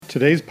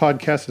Today's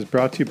podcast is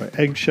brought to you by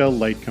Eggshell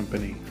Light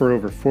Company. For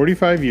over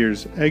 45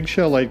 years,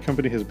 Eggshell Light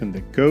Company has been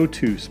the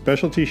go-to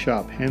specialty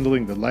shop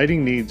handling the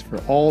lighting needs for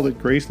all that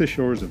grace the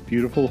shores of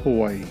beautiful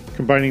Hawaii.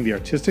 Combining the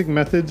artistic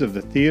methods of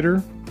the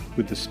theater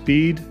with the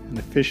speed and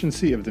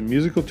efficiency of the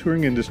musical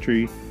touring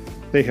industry,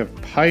 they have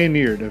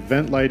pioneered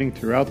event lighting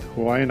throughout the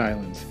Hawaiian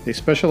Islands. They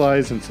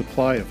specialize in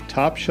supply of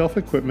top-shelf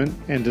equipment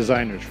and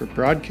designers for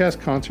broadcast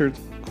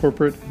concerts,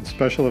 corporate, and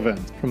special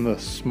events. From the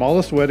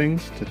smallest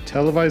weddings to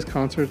televised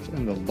concerts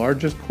and the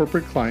largest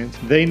corporate clients,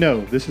 they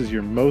know this is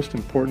your most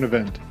important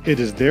event. It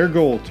is their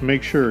goal to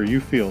make sure you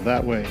feel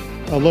that way.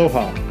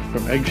 Aloha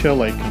from Eggshell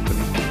Light Company.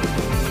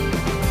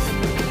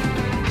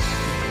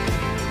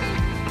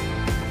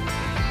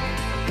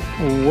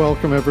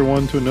 Welcome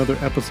everyone to another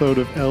episode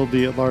of LD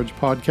at Large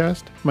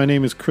podcast. My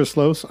name is Chris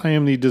Lose. I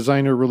am the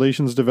designer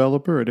relations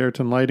developer at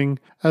Ayrton Lighting,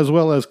 as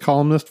well as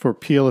columnist for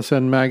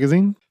PLSN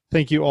Magazine.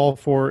 Thank you all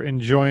for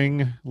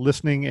enjoying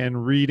listening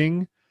and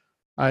reading.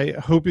 I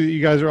hope that you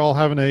guys are all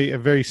having a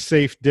very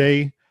safe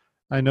day.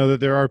 I know that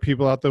there are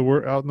people out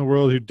in the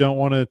world who don't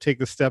want to take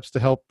the steps to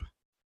help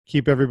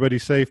keep everybody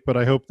safe, but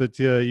I hope that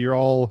you're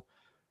all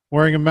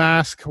wearing a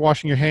mask,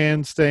 washing your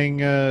hands,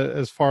 staying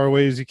as far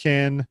away as you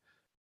can.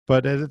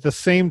 But at the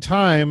same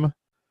time,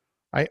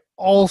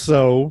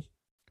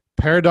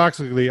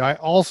 paradoxically, I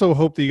also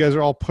hope that you guys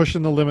are all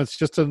pushing the limits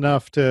just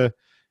enough to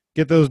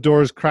get those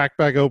doors cracked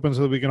back open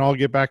so that we can all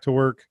get back to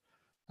work.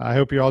 I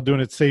hope you're all doing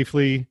it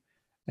safely,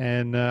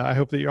 and I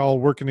hope that you're all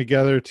working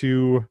together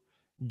to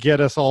get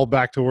us all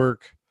back to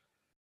work.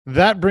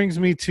 That brings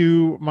me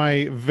to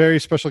my very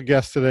special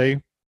guest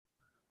today.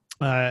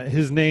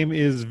 His name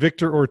is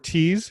Victor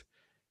Ortiz.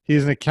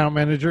 He's an account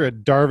manager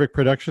at Darvik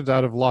Productions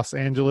out of Los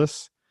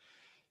Angeles.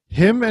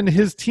 Him and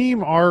his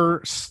team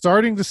are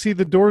starting to see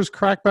the doors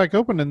crack back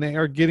open, and they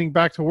are getting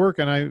back to work,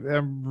 and I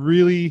am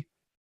really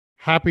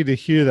happy to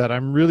hear that.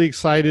 I'm really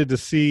excited to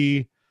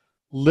see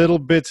little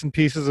bits and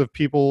pieces of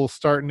people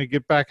starting to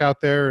get back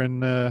out there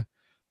and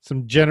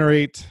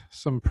generate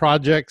some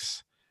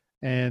projects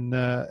and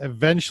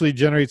eventually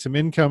generate some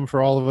income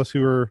for all of us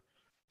who are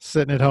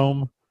sitting at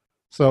home.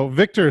 So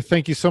Victor,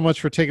 thank you so much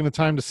for taking the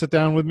time to sit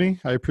down with me.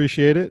 I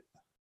appreciate it.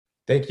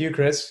 Thank you,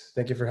 Chris.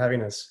 Thank you for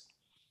having us.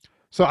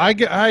 So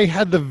I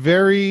had the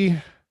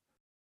very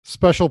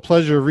special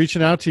pleasure of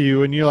reaching out to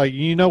you, and you're like,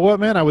 you know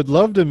what, man, I would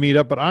love to meet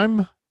up, but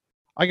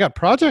I got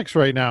projects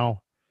right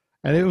now.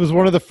 And it was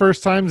one of the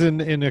first times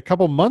in a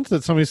couple months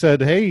that somebody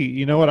said, hey,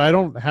 you know what? I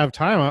don't have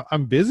time.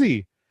 I'm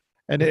busy.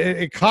 And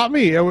it caught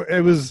me.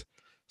 It was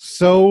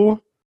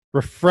so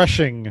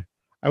refreshing.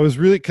 I was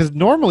really, because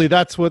normally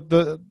that's what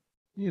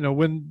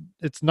when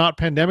it's not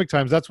pandemic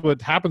times, that's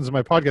what happens in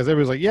my podcast.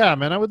 Everybody's like, yeah,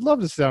 man, I would love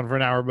to sit down for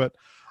an hour, but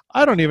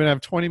I don't even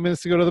have 20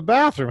 minutes to go to the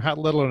bathroom,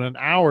 let alone an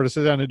hour to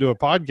sit down and do a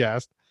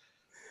podcast.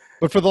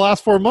 But for the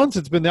last 4 months,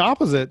 it's been the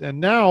opposite.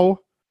 And now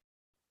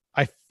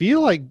I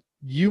feel like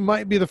you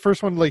might be the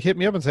first one to hit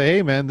me up and say,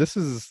 hey man,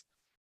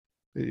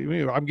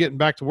 I'm getting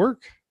back to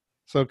work.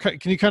 So can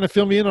you kind of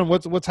fill me in on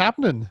what's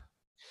happening?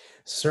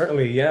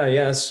 Certainly.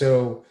 Yeah.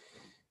 So,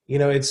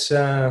 it's,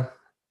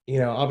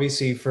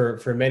 obviously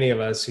for many of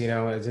us,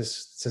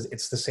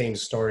 it's the same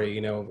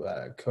story,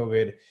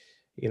 COVID,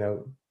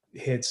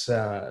 hits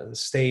the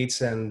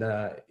States and,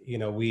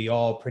 we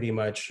all pretty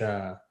much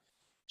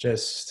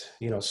just,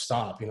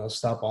 stop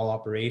all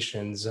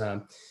operations.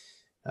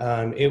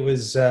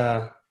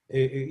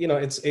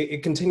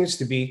 It continues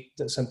to be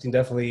something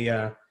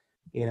definitely,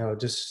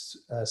 just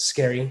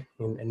scary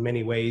in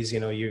many ways.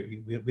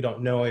 We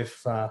don't know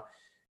if,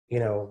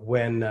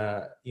 when,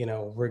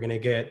 we're going to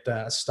get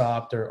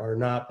stopped or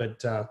not.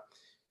 But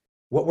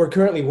what we're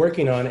currently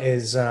working on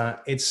is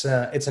it's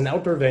an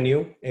outdoor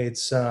venue.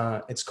 It's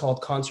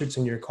called Concerts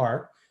in Your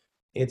Car.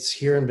 It's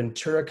here in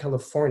Ventura,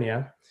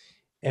 California.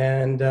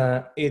 And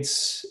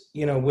it's,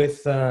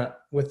 with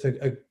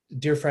a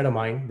dear friend of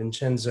mine,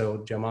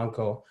 Vincenzo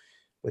Giamanco,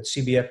 with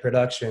CBF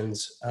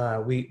Productions,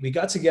 we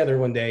got together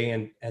one day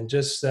and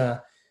just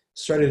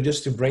started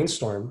just to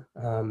brainstorm.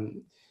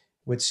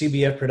 With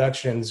CBF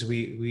Productions,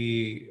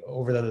 we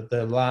over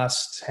the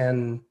last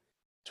 10,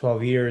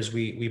 12 years,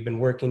 we've been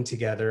working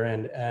together,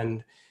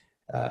 and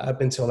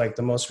up until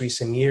the most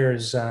recent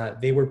years,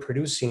 they were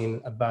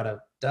producing about a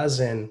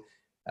dozen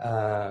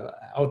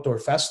outdoor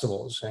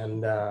festivals,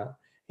 and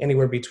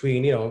anywhere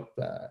between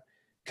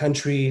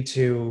country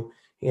to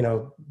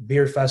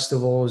beer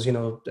festivals.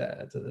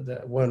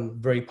 The one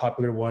very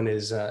popular one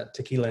is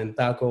Tequila and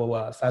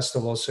Taco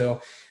Festival. So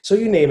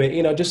you name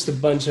it, just a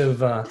bunch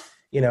of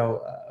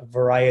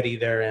variety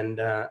there,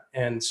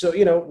 and so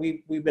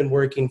we've been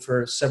working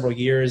for several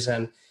years,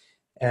 and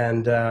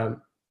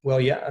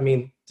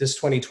this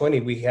 2020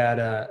 we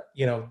had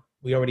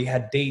we already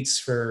had dates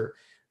for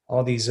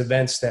all these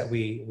events that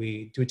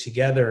we do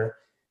together.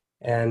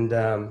 And,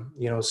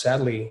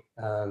 sadly,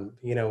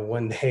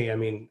 one day,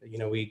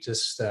 we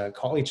just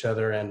call each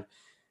other and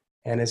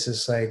it's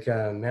just like,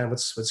 man,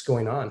 what's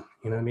going on?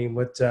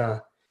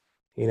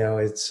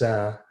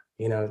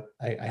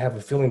 I have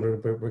a feeling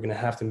we're going to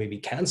have to maybe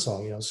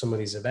cancel, some of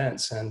these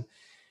events.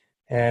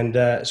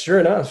 And sure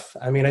enough,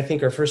 I mean, I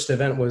think our first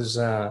event was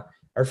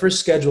our first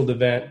scheduled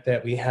event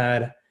that we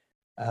had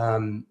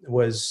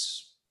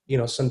was,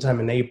 sometime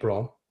in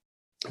April.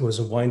 It was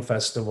a wine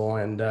festival,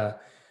 and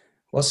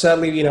well,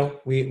 sadly,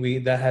 we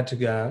that had to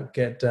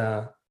get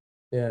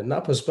yeah,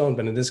 not postponed,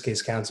 but in this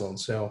case, canceled.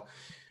 So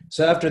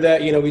after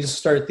that, we just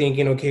start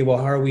thinking, okay, well,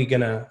 how are we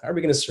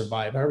gonna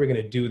survive? How are we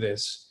gonna do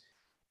this?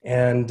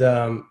 And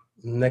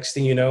next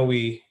thing you know,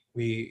 we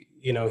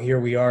here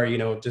we are,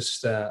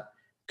 just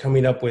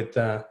coming up with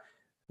a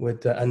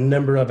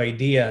number of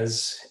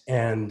ideas,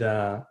 and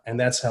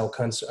that's how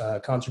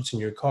concerts in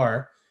your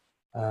car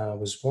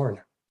was born.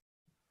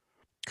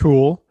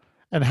 Cool.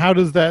 And how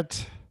does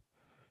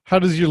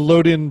your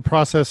load in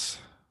process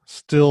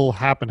still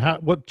happen?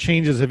 What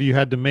changes have you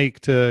had to make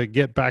to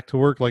get back to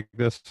work like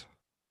this?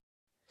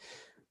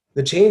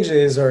 The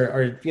changes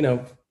are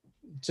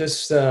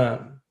just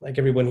like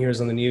everyone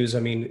hears on the news. I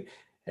mean,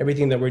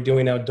 everything that we're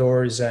doing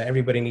outdoors,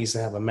 everybody needs to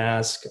have a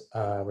mask.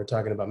 We're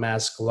talking about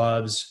masks,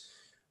 gloves.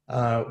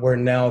 We're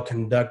now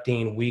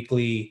conducting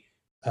weekly,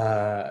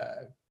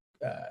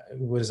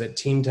 what is it,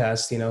 team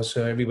tests.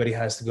 So everybody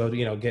has to go,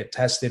 get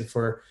tested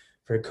for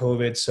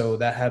COVID. So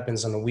that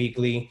happens on a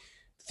weekly.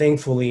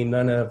 Thankfully,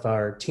 none of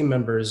our team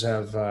members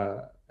have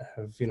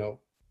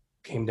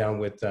came down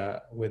with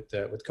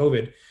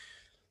COVID.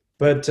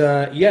 But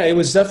yeah, it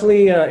was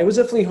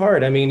definitely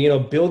hard. I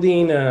mean,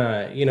 building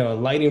a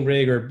lighting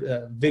rig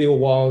or video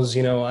walls,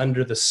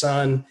 under the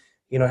sun,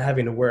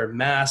 having to wear a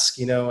mask,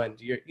 and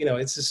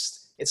it's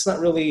just it's not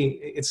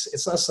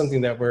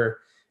something that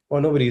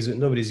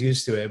nobody's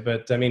used to it.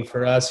 But I mean,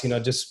 for us,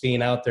 just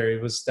being out there,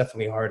 it was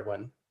definitely a hard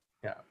one.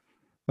 Yeah.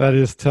 That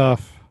is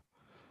tough.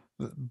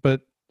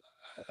 But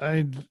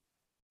I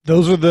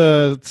those are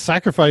the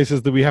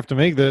sacrifices that we have to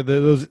make.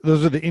 Those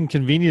are the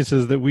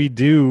inconveniences that we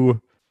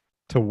do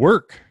to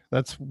work.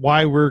 That's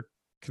why we're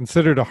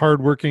considered a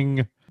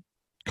hardworking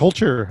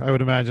culture, I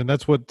would imagine.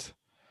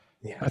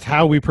 Yeah. That's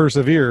how we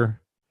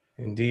persevere.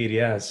 Indeed,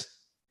 yes.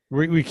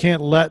 We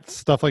can't let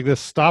stuff like this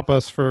stop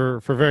us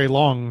for very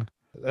long.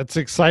 That's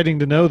exciting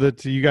to know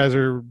that you guys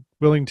are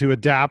willing to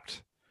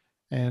adapt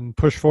and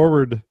push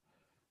forward.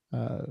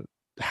 Uh,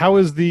 how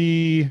is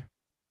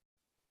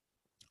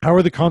how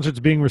are the concerts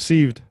being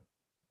received?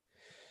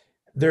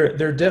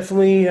 They're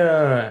definitely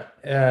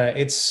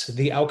it's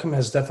the outcome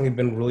has definitely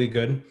been really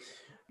good.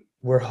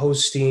 We're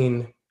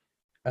hosting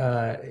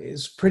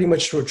is pretty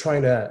much we're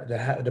trying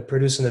to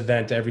produce an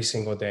event every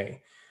single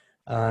day.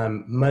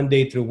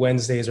 Monday through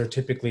Wednesdays are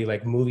typically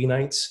like movie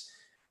nights.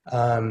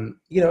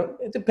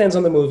 It depends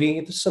on the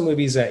movie. There's some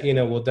movies that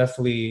will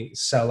definitely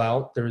sell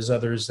out. There's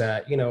others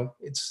that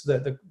it's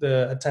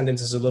the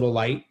attendance is a little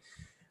light.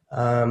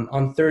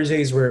 On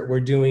Thursdays we're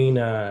doing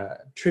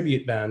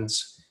tribute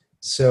bands,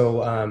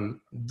 so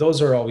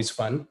those are always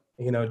fun.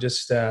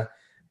 Just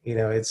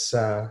it's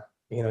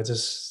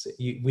just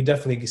we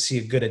definitely see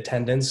a good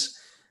attendance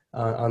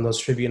on those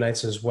tribute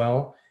nights as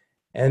well.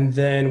 And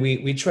then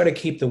we try to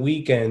keep the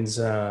weekends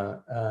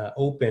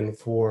open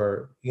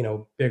for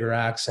bigger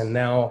acts. And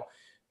now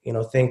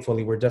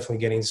thankfully we're definitely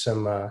getting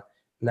some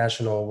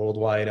national,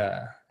 worldwide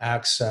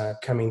acts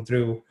coming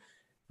through,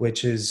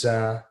 which is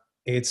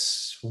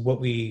it's what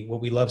we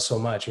love so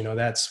much.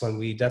 That's when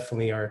we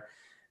definitely are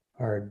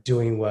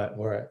doing what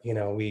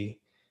we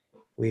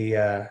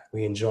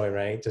enjoy,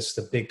 right? Just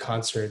the big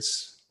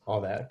concerts,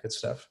 all that good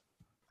stuff.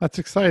 That's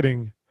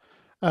exciting.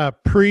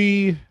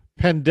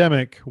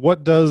 Pre-pandemic,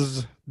 what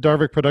does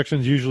Darvik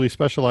Productions usually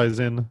specialize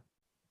in?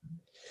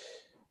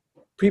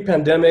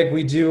 Pre-pandemic,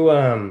 we do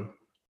a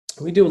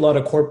lot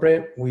of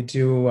corporate. We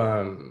do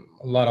a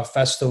lot of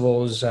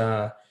festivals,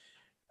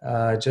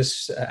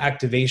 just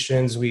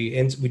activations.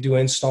 We do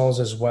installs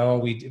as well.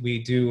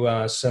 We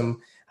do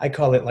some. I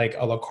call it like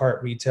a la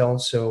carte retail.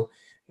 So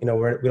we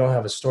don't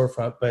have a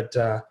storefront, but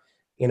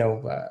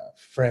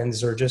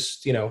friends or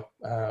just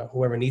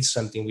whoever needs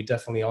something, we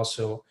definitely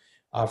also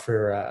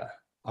offer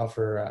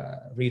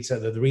retail,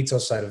 the retail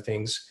side of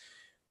things.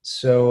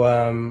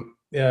 So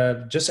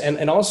just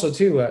and also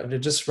too,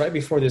 just right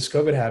before this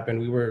COVID happened,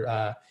 we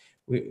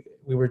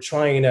were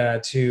trying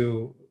I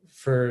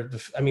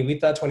mean, we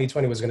thought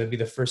 2020 was going to be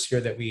the first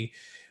year that we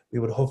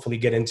would hopefully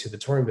get into the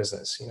touring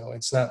business.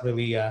 It's not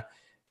really a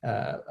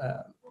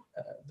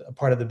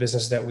part of the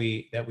business that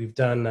we've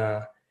done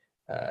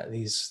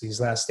these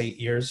last 8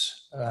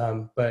 years.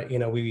 But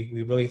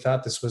we really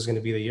thought this was going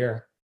to be the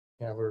year.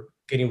 Yeah, we're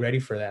getting ready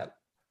for that.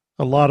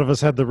 A lot of us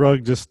had the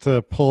rug just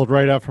pulled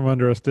right out from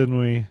under us, didn't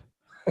we?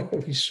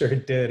 We sure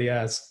did.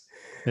 Yes.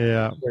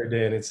 Yeah. Sure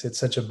did. It's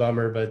such a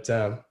bummer, but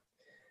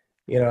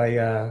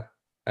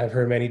I've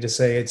heard many to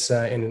say it's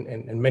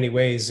in many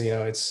ways,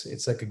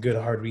 it's like a good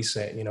hard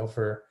reset,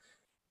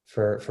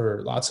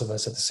 for lots of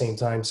us at the same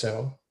time.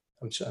 So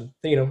I'm sure,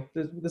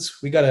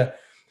 we gotta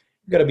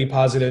be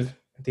positive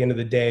at the end of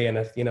the day. And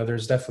if,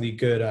 there's definitely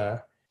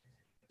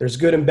there's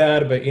good and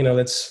bad, but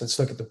let's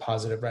look at the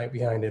positive right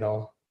behind it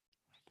all.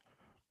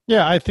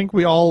 Yeah, I think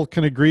we all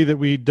can agree that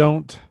we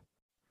don't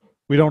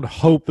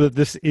hope that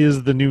this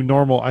is the new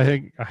normal.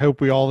 I hope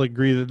we all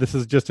agree that this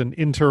is just an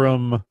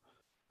interim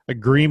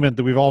agreement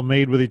that we've all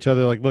made with each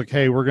other. Like, look,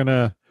 hey, we're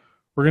gonna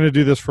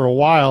do this for a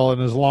while,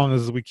 and as long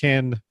as we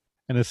can,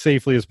 and as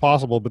safely as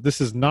possible. But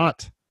this is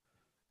not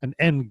an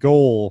end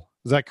goal.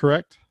 Is that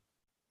correct?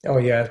 Oh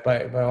yeah,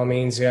 by all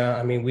means, yeah.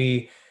 I mean,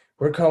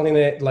 we're calling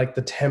it like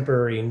the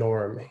temporary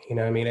norm.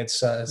 I mean, it's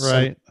something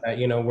Right.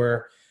 that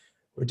we're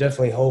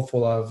definitely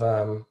hopeful of.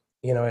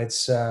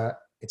 It's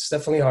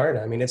definitely hard.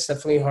 I mean, it's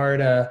definitely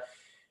hard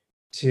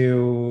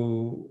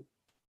to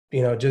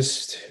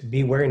just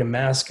be wearing a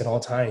mask at all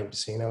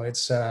times.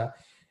 It's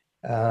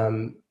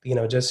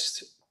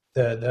just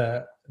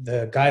the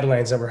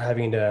guidelines that we're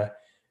having to,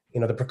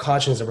 the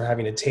precautions that we're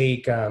having to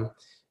take.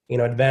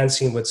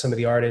 Advancing with some of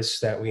the artists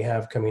that we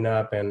have coming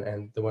up,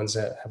 and the ones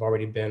that have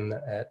already been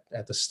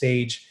at the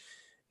stage.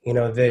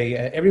 They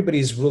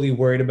everybody's really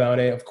worried about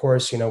it. Of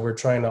course, we're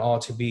trying to all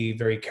to be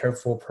very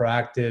careful,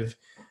 proactive,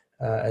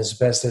 as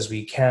best as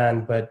we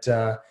can. But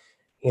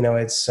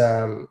it's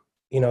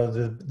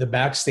the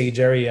backstage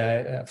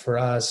area for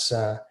us.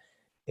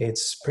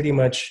 It's pretty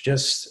much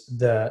just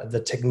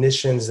the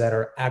technicians that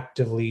are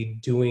actively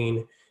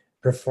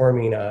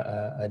performing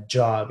a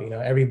job.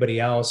 Everybody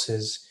else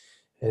has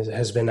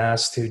been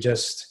asked to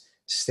just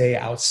stay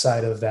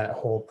outside of that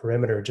whole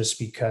perimeter, just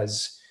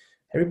because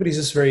everybody's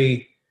just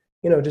very,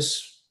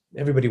 just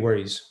everybody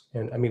worries.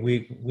 And I mean,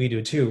 we do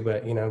too,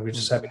 but we're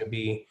just having to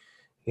be,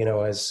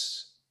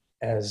 as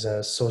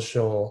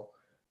social,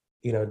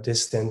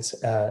 distant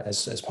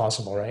as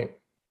possible, right?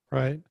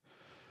 Right.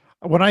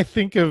 When I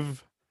think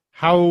of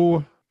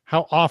how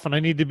often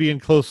I need to be in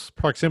close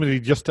proximity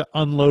just to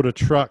unload a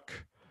truck,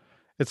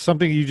 it's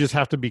something you just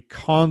have to be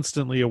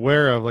constantly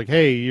aware of. Like,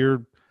 hey,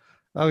 you're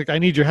like, I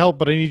need your help,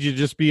 but I need you to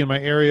just be in my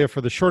area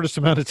for the shortest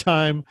amount of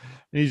time.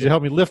 I need you to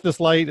help me lift this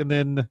light, and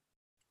then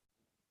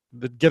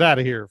get out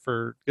of here,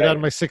 get out of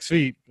Right. my 6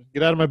 feet,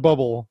 get out of my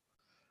bubble.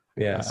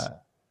 Yes. Uh,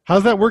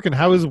 how's that working?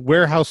 How is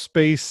warehouse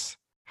space?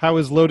 How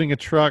is loading a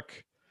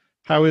truck?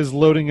 How is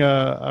loading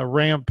a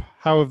ramp?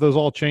 How have those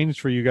all changed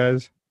for you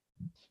guys?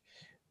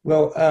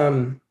 Well,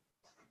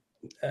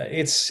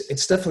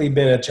 it's definitely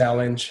been a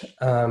challenge.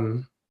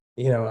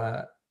 You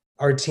know,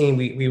 our team,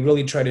 we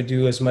really try to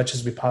do as much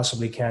as we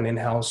possibly can in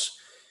house,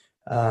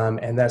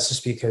 and that's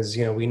just because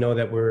we know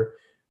that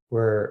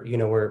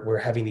we're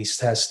having these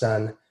tests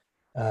done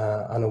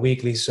on a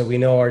weekly, so we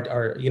know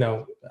our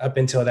up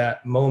until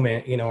that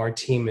moment, our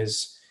team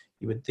is,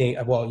 you would think,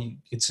 well, you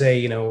could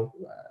say,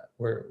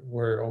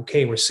 we're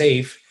okay, we're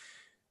safe.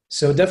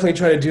 So definitely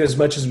try to do as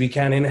much as we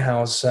can in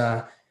house.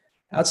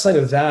 Outside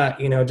of that,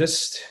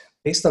 just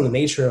based on the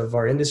nature of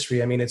our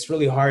industry, I mean, it's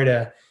really hard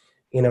to,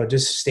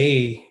 just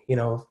stay,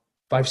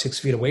 5, 6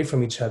 feet away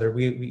from each other.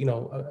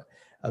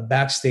 A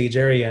backstage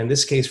area, in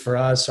this case for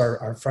us,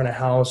 our front of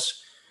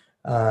house,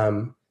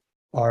 um,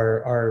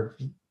 our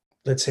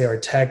let's say our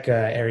tech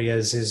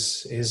areas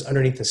is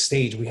underneath the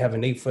stage. We have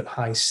an 8 foot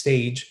high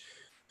stage,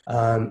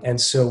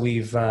 and so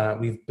we've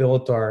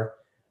built our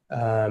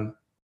um,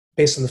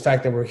 based on the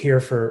fact that we're here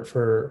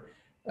for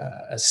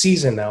a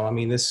season now. I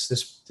mean,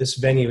 this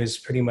venue is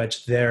pretty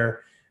much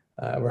there.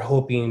 We're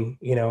hoping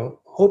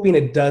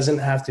it doesn't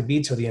have to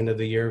be till the end of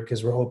the year,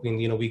 because we're hoping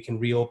we can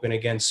reopen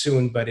again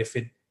soon. But if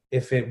it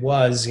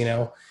was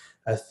a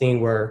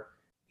thing where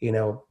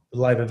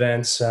live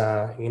events,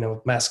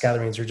 mass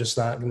gatherings are just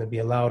not going to be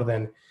allowed,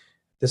 then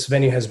this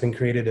venue has been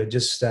created to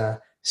just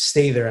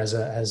stay there as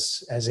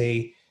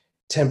a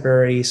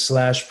temporary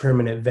 /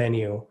 permanent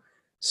venue.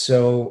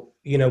 So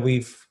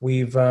we've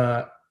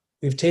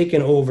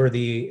taken over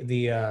the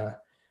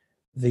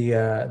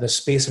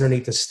space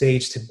underneath the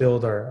stage to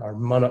build our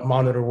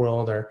monitor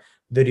world, our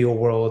video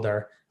world,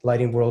 our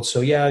lighting world.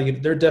 So yeah,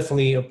 they're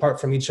definitely apart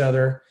from each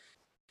other,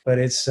 but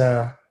it's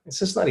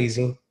just not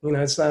easy.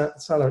 It's not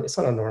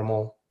a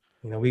normal.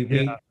 Yeah,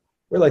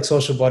 We're like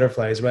social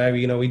butterflies, right?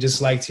 We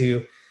just like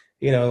to,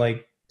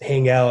 like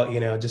hang out,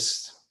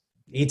 just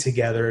eat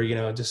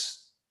together, just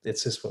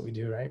it's just what we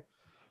do, right?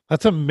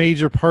 that's a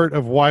major part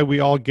of why we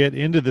all get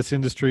into this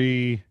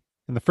industry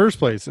in the first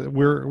place.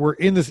 We're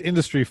in this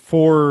industry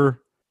for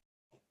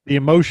the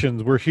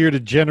emotions. We're here to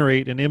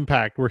generate an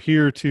impact. We're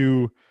here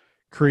to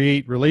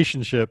create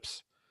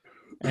relationships,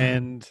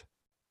 and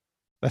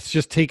that's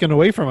just taken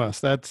away from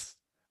us.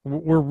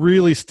 We're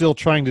really still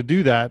trying to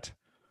do that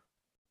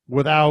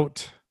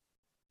without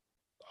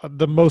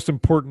the most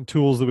important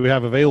tools that we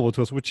have available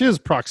to us, which is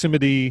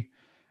proximity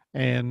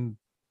and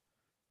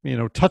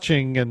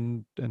touching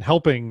and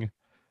helping.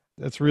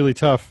 That's really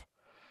tough.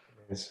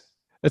 Yes.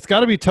 It's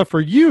got to be tough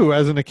for you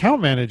as an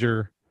account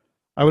manager.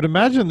 I would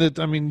imagine that,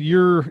 I mean,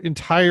 your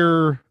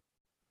entire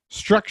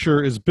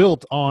structure is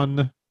built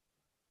on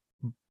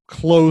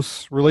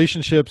close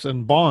relationships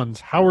and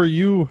bonds. How are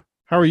you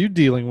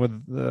dealing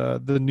with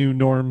the new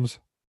norms?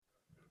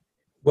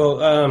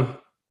 Well,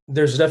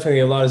 there's definitely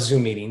a lot of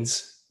Zoom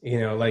meetings,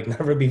 like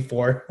never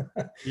before.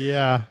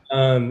 Yeah.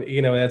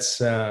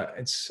 That's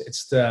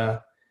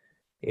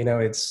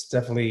it's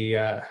definitely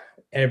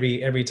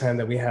every time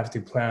that we have to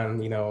plan,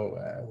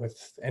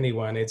 with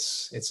anyone,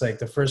 it's like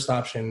the first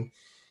option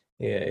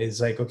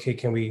is like, okay,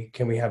 can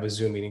we have a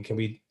Zoom meeting?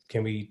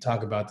 Can we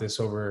talk about this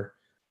over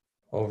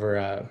over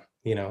a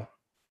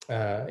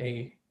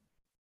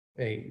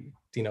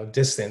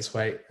distance,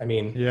 right? I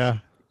mean, Yeah.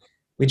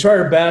 we try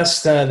our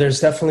best. There's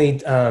definitely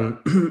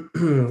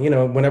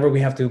whenever we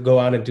have to go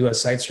out and do a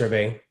site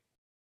survey,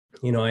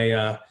 I'm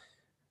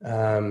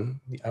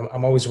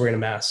always wearing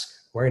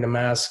a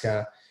mask.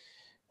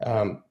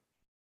 Um,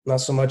 Not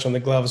so much on the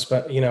gloves,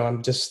 but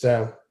I'm just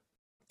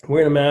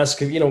wearing a mask.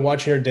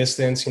 Watching our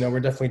distance. We're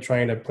definitely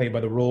trying to play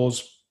by the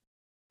rules,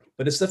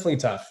 but it's definitely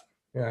tough.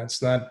 Yeah,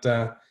 it's not.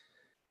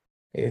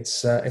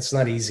 It's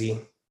not easy.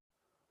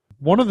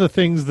 One of the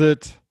things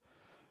that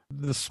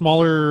the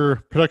smaller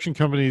production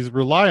companies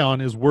rely on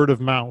is word of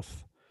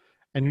mouth.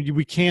 And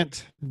we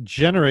can't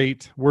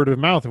generate word of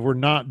mouth if we're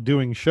not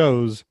doing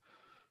shows.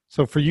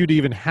 So for you to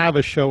even have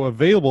a show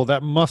available,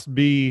 that must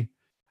be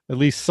at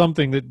least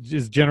something that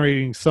is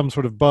generating some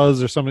sort of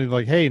buzz or something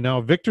like, hey,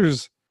 now Victor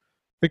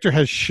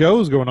has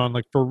shows going on,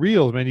 like for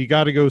real, man. You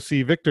got to go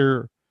see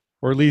Victor,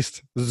 or at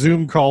least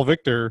Zoom call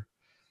Victor.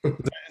 Is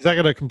that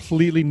got a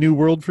completely new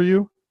world for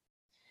you?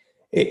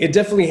 It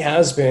definitely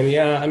has been.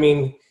 Yeah, I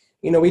mean,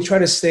 we try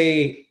to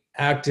stay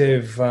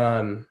active,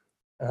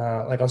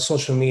 like on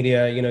social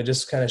media.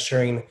 Just kind of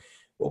sharing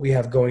what we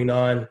have going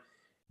on.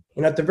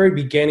 At the very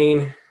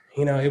beginning,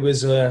 it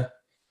was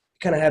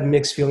kind of had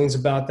mixed feelings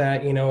about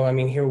that. I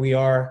mean, here we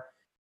are,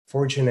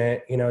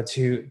 fortunate,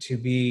 to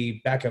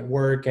be back at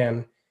work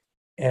and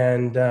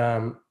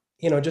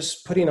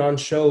just putting on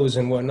shows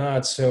and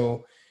whatnot.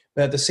 So,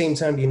 but at the same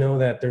time,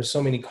 that there's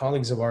so many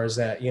colleagues of ours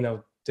that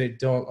they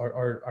don't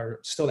are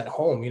still at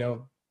home. They're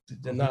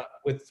Mhm. not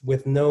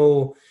with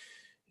no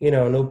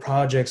no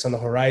projects on the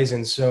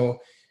horizon. So,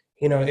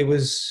 it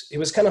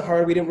was kind of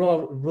hard. We didn't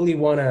really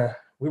want to.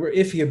 We were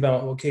iffy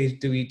about, okay,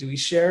 do we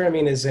share? I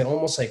mean, is it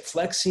almost like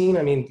flexing?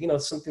 I mean,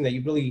 it's something that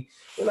we're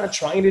not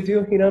trying to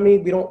do. You know what I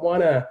mean? We don't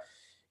want to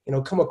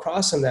come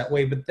across them that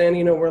way. But then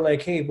we're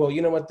like, hey, well,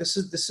 you know what? This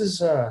is we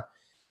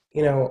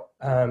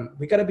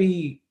got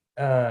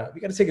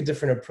to take a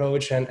different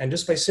approach, and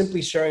just by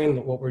simply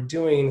sharing what we're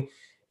doing,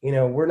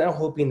 we're now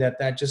hoping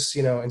that just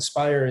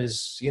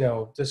inspires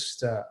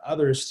just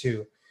others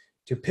to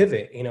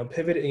pivot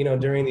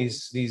during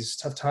these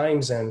tough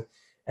times,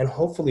 and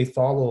hopefully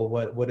follow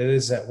what it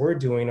is that we're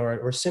doing,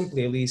 or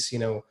simply at least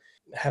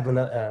have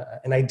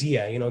an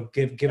idea,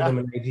 give Yeah. them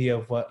an idea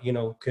of what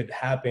could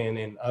happen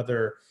in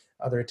other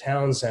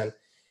towns.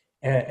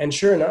 And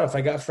sure enough,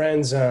 I got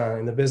friends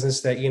in the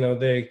business that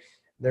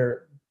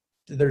they're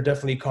they're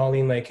definitely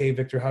calling, like, hey,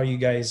 Victor, how you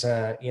guys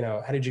how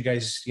did you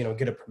guys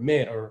get a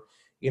permit, or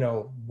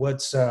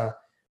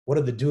what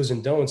are the do's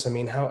and don'ts? I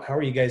mean, how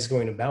are you guys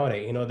going about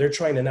it? They're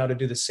trying to now to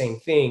do the same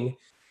thing.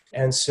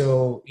 And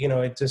so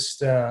it just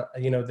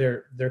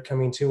they're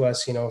coming to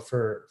us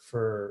for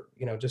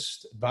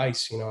just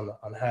advice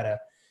on how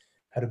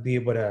to be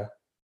able to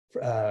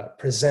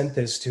present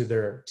this to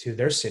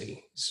their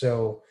city.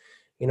 So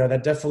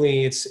that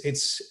definitely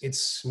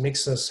it's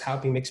makes us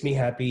happy, makes me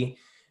happy.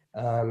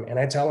 And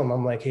I tell them,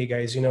 I'm like, hey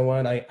guys, you know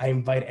what, I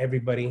invite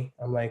everybody.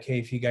 I'm like, hey,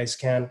 if you guys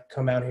can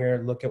come out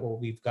here, look at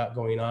what we've got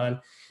going on,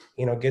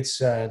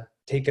 gets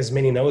take as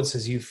many notes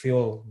as you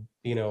feel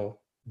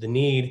the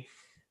need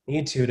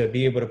to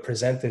be able to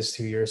present this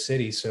to your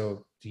city.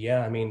 So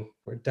yeah, I mean,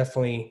 we're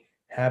definitely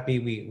happy.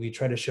 We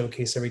try to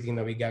showcase everything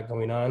that we got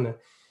going on,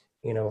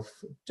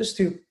 just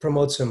to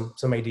promote some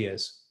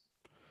ideas.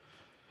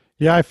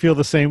 Yeah, I feel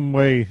the same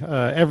way.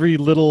 Every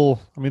little,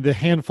 I mean, the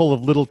handful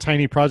of little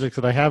tiny projects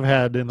that I have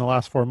had in the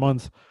last 4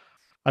 months,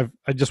 I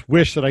just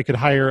wish that I could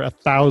hire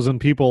 1,000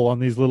 people on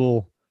these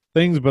little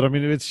things. But I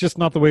mean, it's just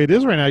not the way it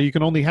is right now. You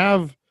can only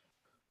have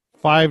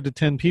 5 to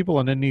 10 people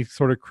on any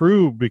sort of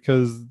crew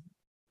because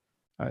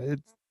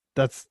it's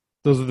that's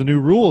those are the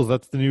new rules.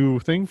 That's the new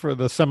thing for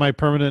the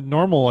semi-permanent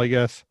normal, I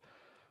guess.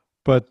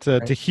 But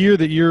Right. to hear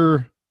that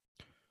you're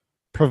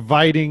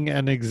providing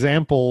an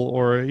example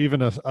or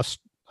even a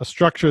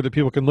structure that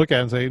people can look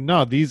at and say,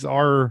 no, this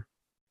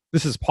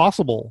is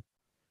possible.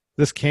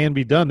 This can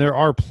be done. There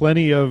are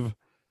plenty of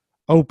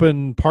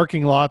open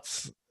parking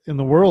lots in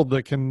the world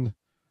that can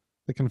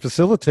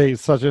facilitate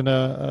such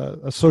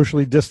a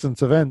socially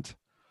distanced event.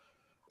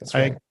 That's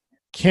I right.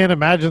 can't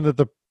imagine that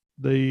the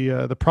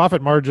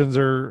profit margins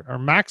are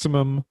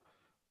maximum,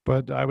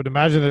 but I would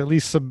imagine at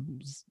least some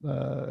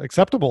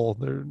acceptable.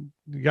 There,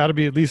 you got to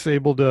be at least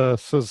able to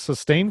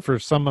sustain for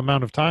some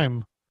amount of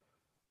time.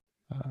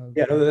 Uh,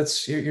 Yeah, no,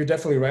 that's you're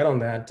definitely right on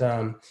that.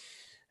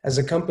 As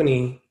a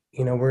company,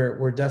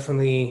 we're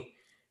definitely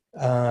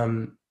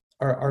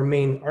our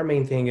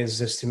main thing is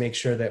just to make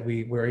sure that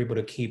we're able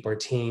to keep our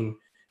team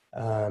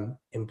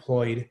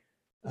employed,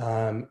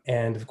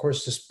 and of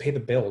course just pay the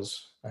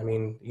bills. I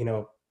mean,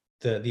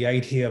 the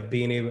idea of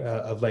being able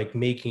of like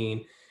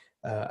making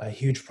a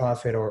huge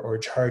profit, or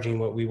charging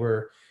what we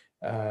were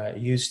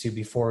used to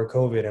before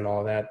COVID and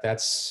all that,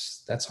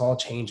 that's all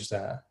changed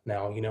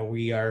now.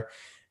 We are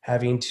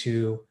having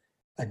to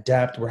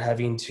adapt. We're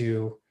having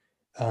to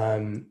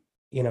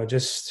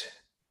just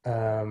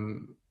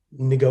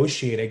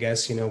negotiate, I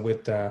guess,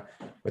 with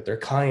their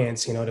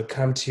clients, to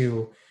come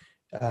to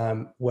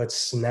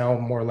what's now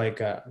more like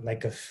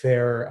a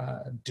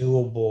fair,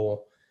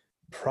 doable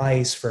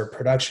price for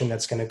production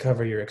that's going to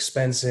cover your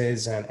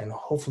expenses and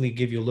hopefully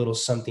give you a little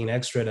something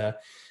extra to,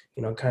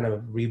 kind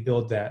of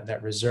rebuild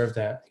that reserve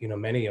that,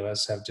 many of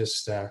us have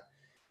just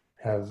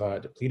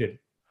have depleted.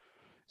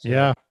 So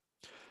Yeah.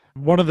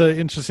 One of the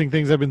interesting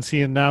things I've been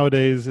seeing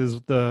nowadays is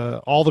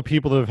all the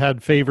people that have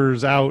had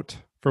favors out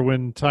for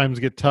when times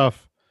get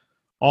tough.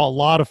 A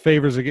lot of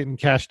favors are getting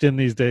cashed in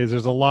these days.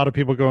 There's a lot of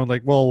people going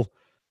like, "Well,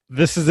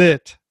 this is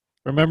it.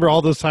 Remember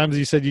all those times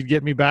you said you'd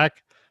get me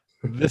back?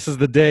 This is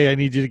the day I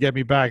need you to get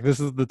me back. This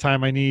is the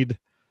time I need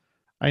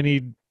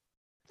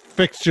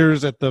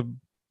fixtures at the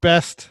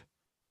best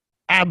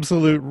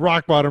absolute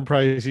rock bottom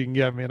price you can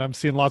get me." And I'm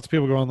seeing lots of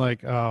people going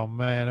like, "Oh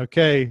man,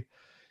 okay,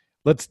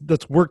 let's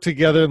work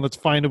together and let's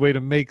find a way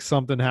to make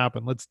something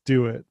happen. Let's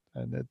do it."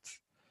 And it's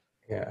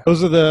yeah,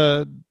 those are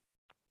the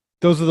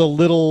those are the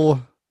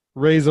little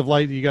rays of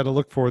light you got to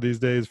look for these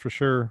days for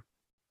sure.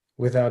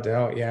 without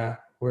doubt, yeah,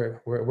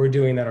 we're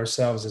doing that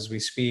ourselves as we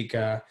speak.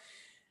 There's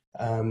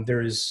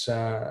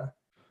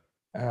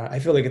I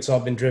feel like it's all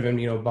been driven,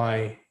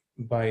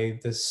 by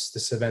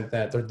this event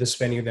that, or this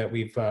venue that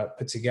we've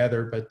put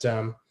together. But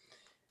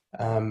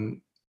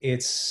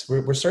it's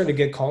we're starting to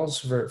get calls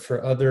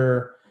for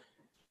other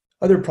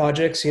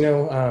projects,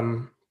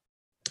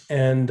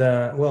 and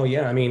well,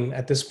 yeah, I mean,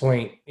 at this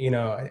point,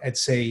 I'd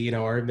say,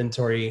 our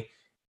inventory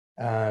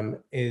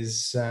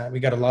is we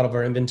got a lot of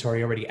our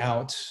inventory already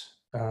out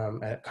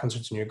at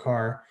Concerts in Your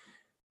Car.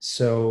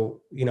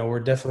 So, we're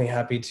definitely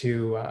happy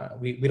to.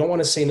 We don't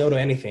want to say no to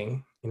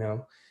anything,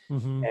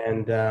 Hmm.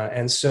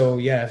 and so,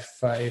 yeah,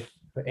 if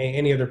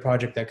any other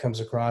project that comes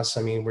across,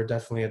 I mean, we're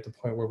definitely at the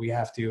point where we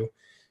have to,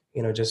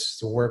 just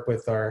to work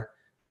with our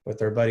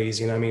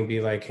buddies, I mean, be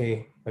like,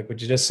 hey, like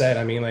what you just said,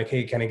 I mean, like,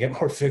 hey, can I get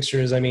more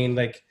fixtures? I mean,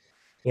 like,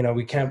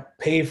 we can't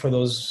pay for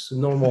those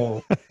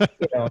normal,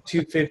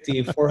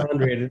 250,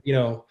 400, you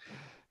know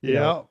Yeah.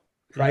 Yeah.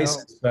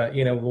 prices, but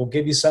we'll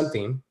give you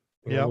something,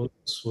 Yeah. we'll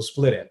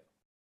split it.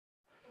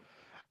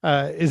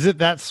 Is it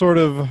that sort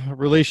of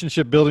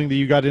relationship building that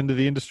you got into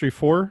the industry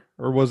for,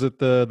 or was it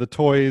the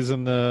toys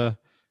and the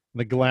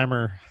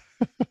glamour?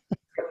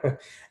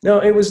 No,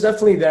 it was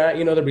definitely that,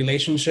 the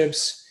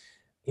relationships,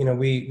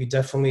 we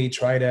definitely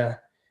try to,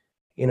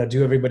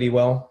 do everybody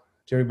well,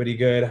 do everybody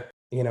good.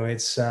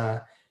 It's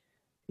at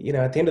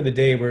the end of the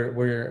day,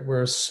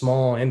 we're a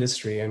small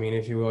industry. I mean,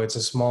 if you will, it's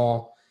a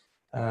small,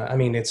 I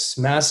mean, it's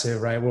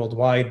massive, right,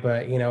 worldwide,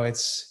 but you know,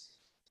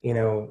 you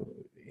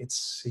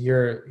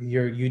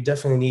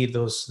definitely need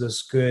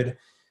those good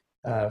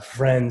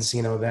friends,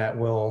 that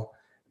will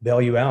bail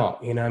you out.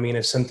 I mean,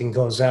 if something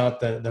goes out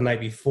the night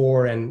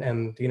before, and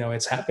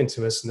it's happened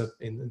to us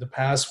in the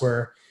past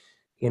where,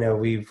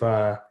 we've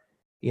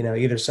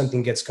either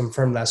something gets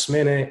confirmed last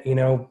minute, you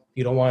don't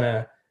want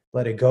to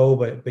let it go,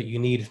 but you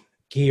need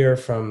gear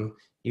from,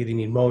 you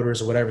need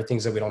motors or whatever,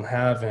 things that we don't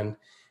have. And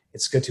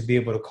it's good to be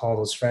able to call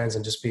those friends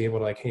and just be able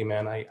to, like, hey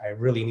man, I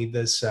really need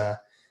this.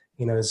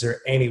 Is there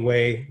any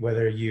way,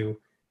 whether you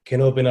can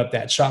open up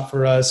that shop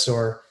for us,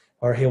 or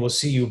hey, we'll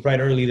see you bright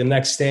early the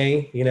next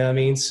day, you know what I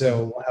mean? Mhm.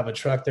 So we'll have a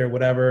truck there,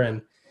 whatever.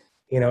 And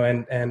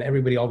and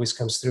everybody always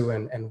comes through,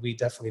 and we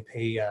definitely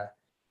pay,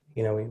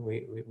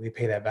 we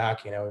pay that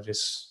back,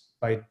 just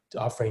by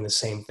offering the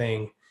same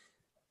thing.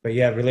 But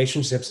yeah,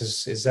 relationships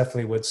is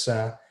definitely what's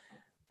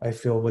I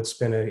feel what's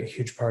been a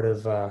huge part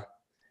of uh,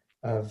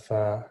 of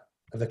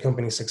the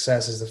company's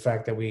success, is the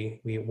fact that we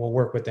will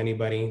work with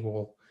anybody.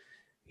 We'll,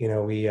 we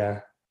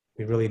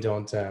really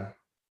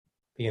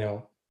you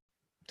know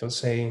don't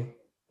say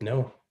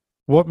no.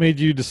 What made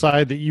you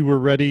decide that you were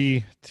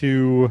ready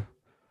to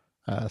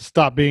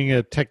stop being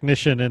a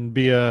technician and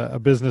be a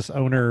business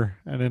owner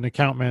and an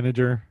account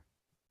manager?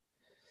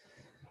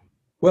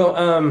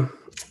 Well,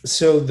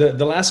 so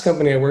the last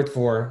company I worked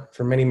for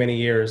many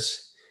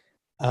years,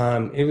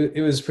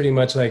 it was pretty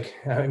much like,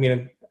 I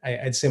mean,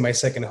 I'd say my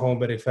second home,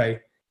 but if I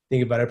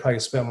think about it, I probably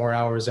spent more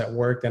hours at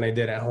work than I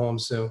did at home.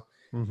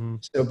 Hmm.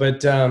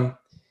 But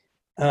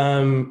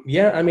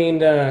yeah, I mean,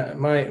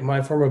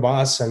 my former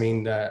boss, I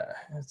mean,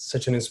 it's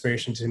such an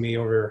inspiration to me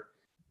over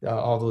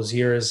all those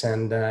years.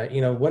 And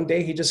one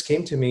day he just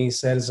came to me, he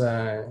says,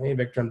 "Hey,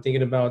 Victor, I'm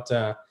thinking about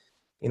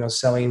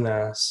selling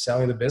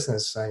the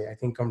business. I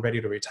think I'm ready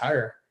to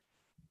retire."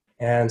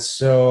 And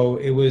so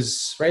it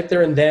was right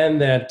there and then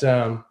that,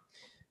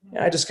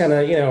 I just kind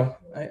of,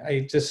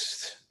 I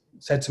just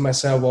said to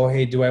myself, well,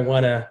 hey, do you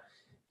want to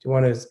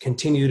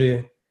continue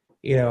to, do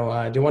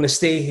you want to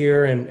stay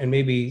here and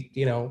maybe,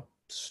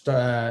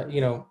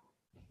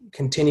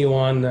 continue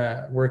on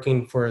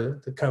working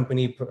for the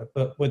company,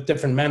 but with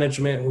different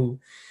management,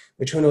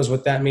 which who knows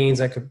what that means.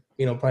 That could,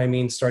 probably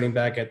mean starting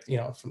back at,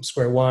 from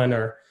square one,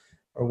 or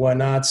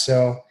whatnot.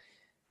 So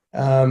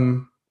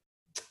um,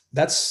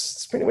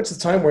 that's pretty much the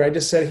time where I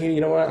just said, hey,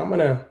 you know what, I'm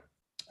gonna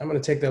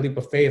take that leap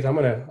of faith. I'm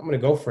gonna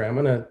go for it. I'm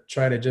gonna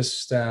try to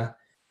just be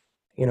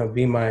you know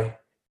be my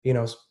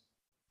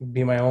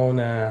own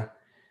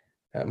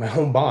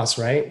boss,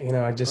 right? I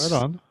Right just,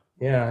 on.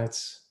 yeah,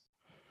 it's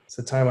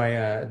the time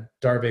I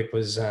Darvik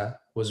was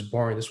was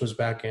born. This was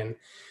back in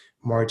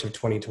March of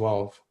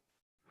 2012.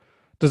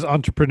 Does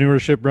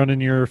entrepreneurship run in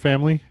your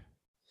family?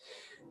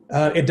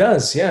 It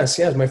does, yes,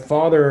 yes. My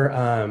father,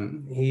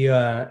 he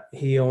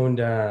owned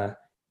a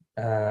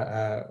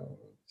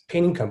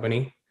painting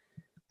company,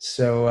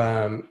 so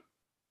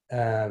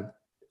uh,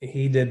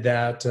 he did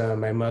that.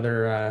 My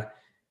mother,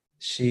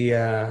 she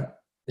uh,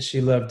 she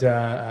loved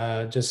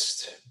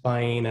just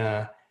buying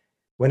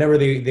whenever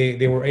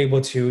they were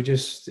able to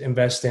just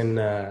invest in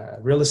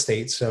real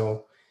estate.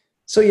 So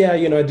yeah,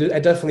 I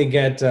definitely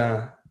get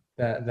I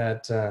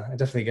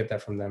definitely get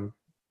that from them.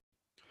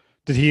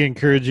 Did he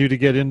encourage you to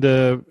get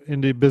into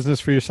business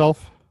for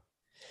yourself?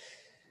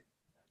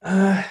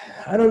 Uh,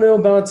 I don't know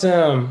about.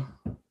 I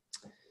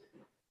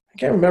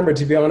can't remember,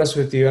 to be honest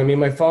with you. I mean,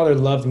 my father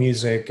loved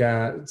music,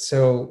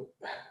 so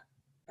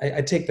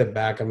I take that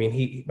back. I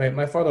mean,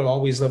 my father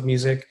always loved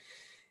music.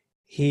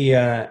 He,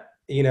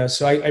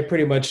 so I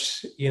pretty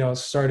much,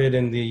 started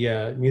in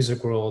the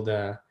music world,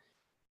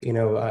 you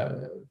know,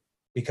 uh,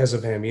 because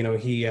of him.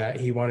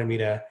 He wanted me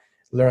to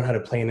learn how to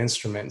play an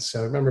instrument.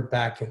 So I remember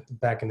back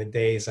in the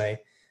days, I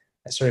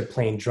started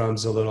playing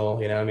drums a little.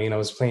 I mean, I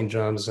was playing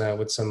drums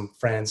with some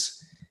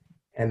friends,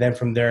 and then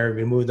from there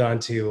we moved on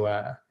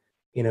to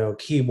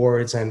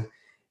keyboards,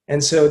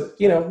 and so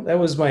that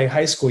was my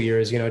high school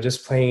years.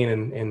 Just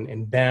playing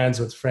in bands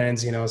with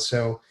friends.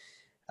 So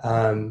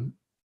um,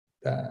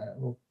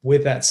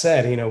 with that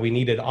said, we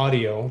needed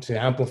audio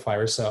to amplify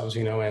ourselves.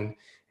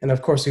 And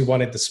of course we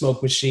wanted the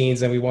smoke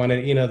machines, and we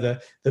wanted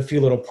the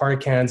few little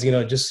part cans,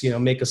 just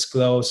make us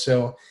glow.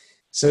 So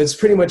it's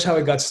pretty much how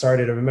it got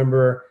started. I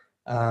remember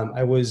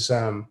I was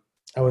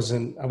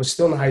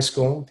still in high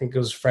school. I think it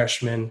was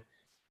freshman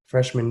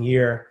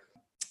year.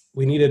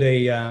 We needed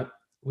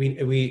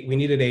we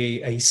needed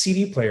a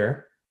CD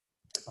player.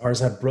 Ours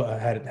had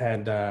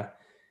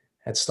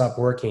stopped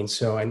working,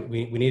 so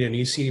we needed a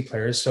new CD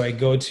player. So I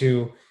go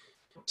to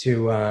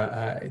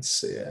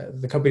it's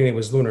the company name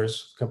was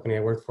Lunars, company I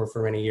worked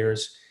for many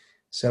years.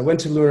 So I went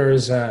to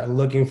Lunars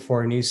looking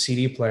for a new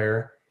CD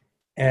player,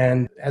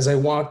 and as I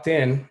walked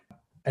in,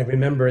 I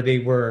remember they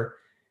were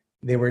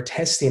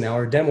testing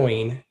or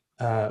demoing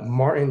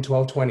Martin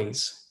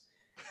 1220s,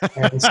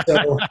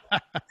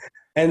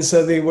 and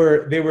so they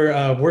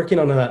were working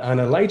on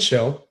a light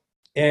show,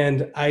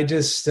 and I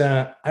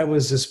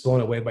was just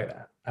blown away by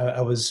that.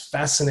 I was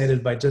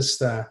fascinated by just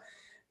the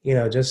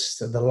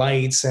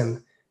lights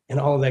and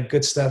all of that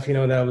good stuff,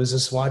 that I was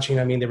just watching.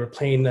 I mean, they were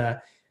playing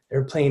a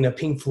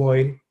Pink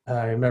Floyd,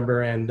 I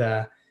remember,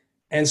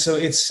 and so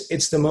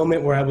it's the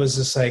moment where I was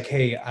just like,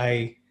 hey,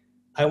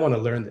 I want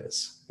to learn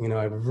this.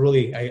 I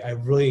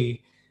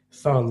really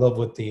fell in love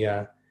with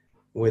the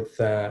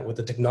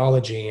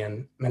technology,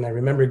 and I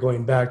remember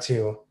going back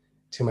to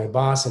my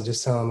boss and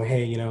just telling him,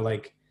 hey,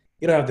 like,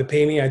 you don't have to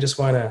pay me. I just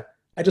want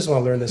to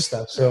learn this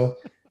stuff. So,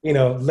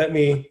 let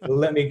me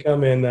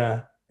come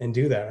and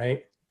do that,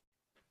 right?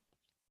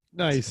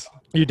 Nice.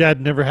 Your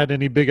dad never had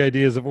any big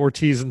ideas of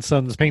Ortiz and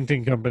Sons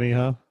Painting Company,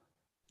 huh?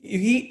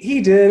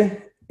 He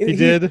did. He He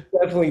did.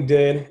 definitely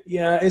did.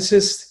 Yeah, it's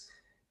just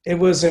it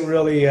wasn't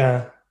really.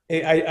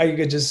 I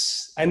could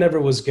just I never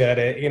was good at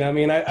it. I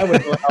mean, I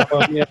would go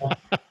help him.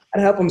 I'd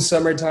help him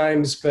summer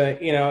times, but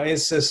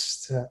it's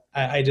just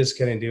I just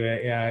couldn't do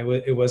it. Yeah,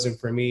 it wasn't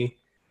for me.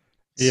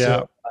 Yeah.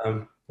 So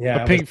A yeah,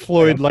 I was Pink just like, I'm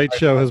Floyd light sorry,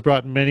 show Bob. has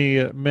brought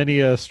many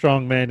a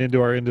strong man into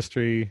our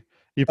industry.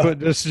 You put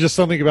this is just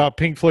something about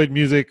Pink Floyd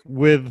music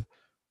with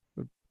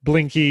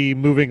blinky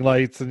moving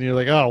lights, and you're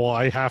like, oh well,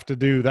 I have to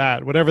do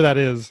that, whatever that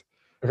is.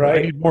 I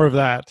Right. need more of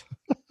that.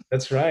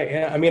 That's right.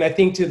 Yeah. I mean, I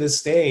think to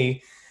this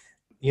day,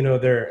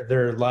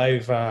 their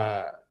live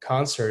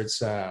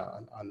concerts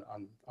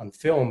on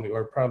film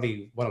are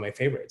probably one of my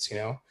favorites.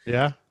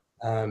 Yeah,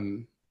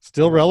 Um,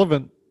 still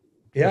relevant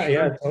for yeah,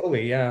 yeah, sure.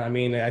 totally. Yeah. I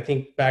mean, I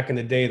think back in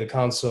the day, the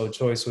console of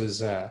choice was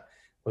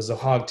the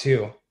Hog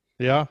 2.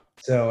 Yeah,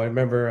 So I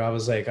remember I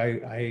was like,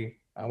 I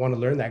want to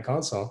learn that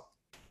console.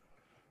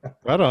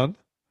 right on.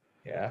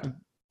 Yeah.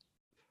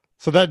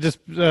 So that just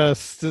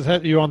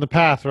set you on the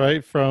path,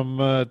 right?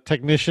 From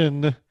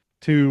technician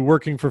to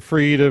working for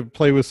free to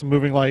play with some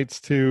moving lights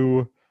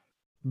to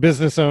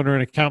business owner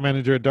and account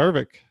manager at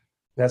Darvik.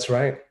 That's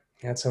right.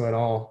 That's how it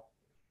all,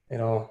 it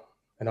all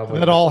And that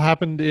went down. all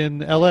happened in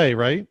LA,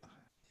 right?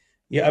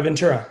 Yeah.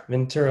 Ventura,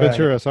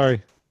 Ventura,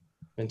 sorry.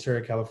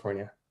 Ventura,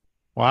 California.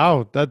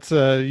 Wow, that's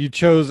you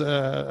chose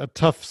a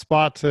tough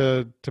spot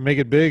to make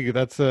it big.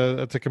 That's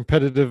a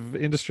competitive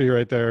industry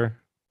right there.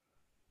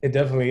 It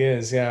definitely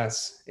is.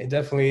 Yes, it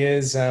definitely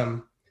is.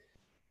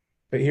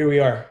 But here we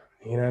are.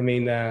 I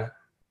mean,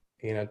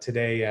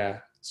 today,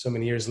 so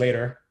many years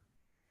later,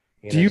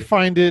 Do you just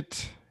find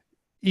it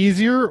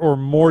easier or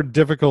more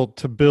difficult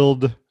to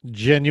build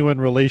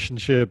genuine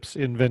relationships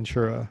in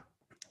Ventura?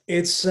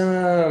 it's.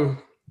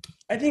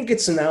 I think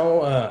it's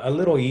now a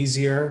little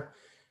easier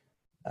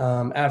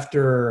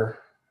after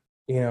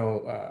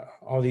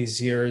all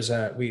these years.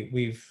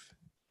 We've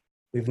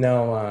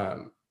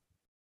now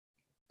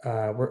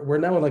we're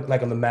now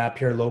like on the map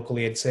here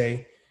locally, I'd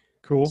say.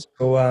 Cool.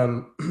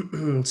 So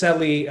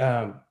sadly,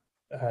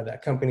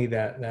 that company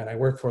that I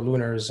work for,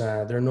 Lunars,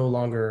 they're no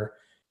longer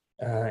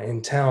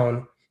in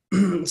town.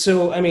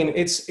 So I mean,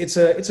 it's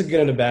a good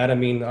and a bad. I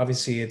mean,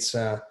 obviously, it's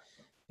the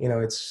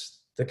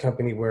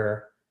company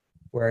where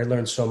I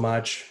learned so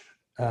much.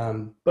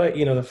 But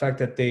the fact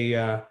that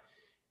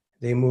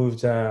they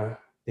moved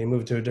they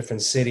moved to a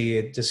different city,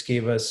 it just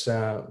gave us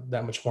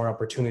that much more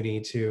opportunity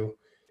to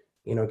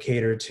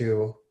cater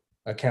to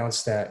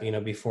accounts that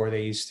before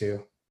they used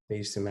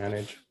to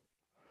manage.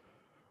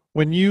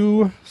 When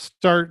you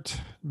start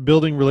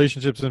building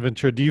relationships in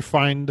Ventura, do you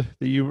find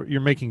that you're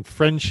making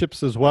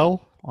friendships as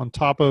well on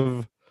top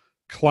of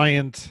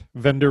client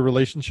vendor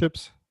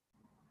relationships?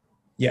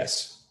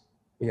 Yes,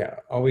 yeah,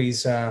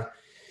 always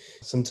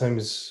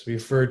sometimes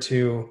refer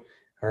to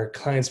our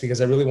clients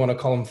because I really want to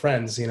call them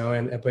friends,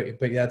 but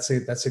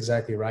that's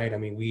exactly right. I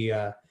mean, we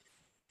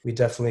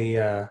definitely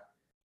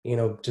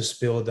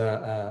just build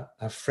a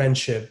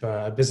friendship,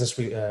 a business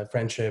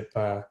friendship,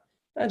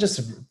 not just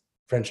a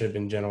friendship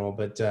in general,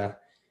 but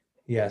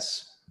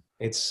yes,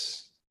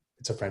 it's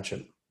it's a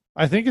friendship.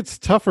 I think it's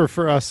tougher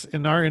for us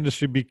in our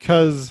industry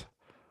because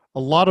a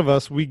lot of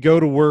us, we go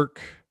to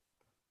work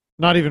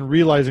not even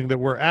realizing that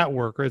we're at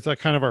work, or it's that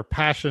kind of our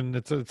passion.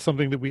 It's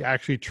something that we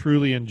actually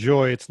truly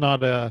enjoy. It's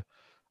not a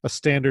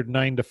standard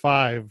 9 to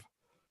 5.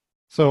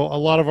 So a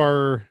lot of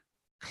our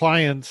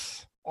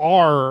clients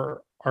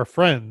are our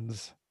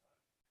friends,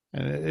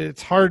 and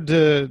it's hard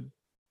to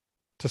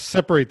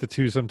separate the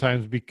two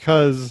sometimes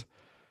because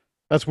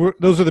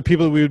those are the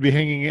people that we would be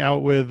hanging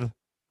out with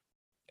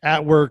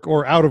at work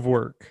or out of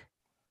work.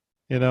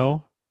 You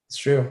know, It's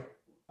true.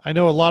 I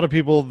know a lot of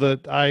people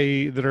that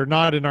are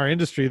not in our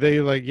industry.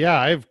 They like, yeah,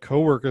 I have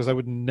coworkers. I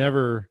would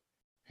never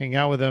hang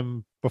out with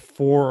them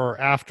before or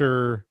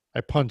after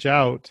I punch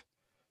out.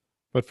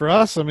 But for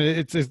us, I mean,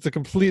 it's a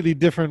completely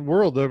different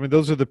world. I mean,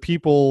 those are the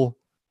people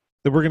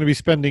that we're going to be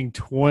spending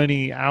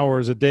 20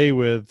 hours a day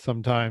with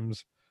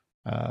sometimes,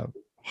 uh,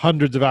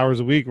 hundreds of hours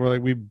a week.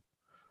 And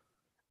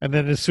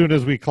then as soon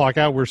as we clock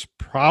out, we're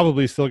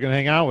probably still going to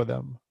hang out with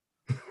them.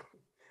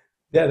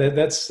 Yeah,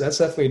 that's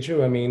definitely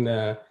true. I mean,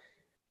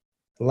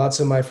 lots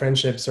of my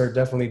friendships are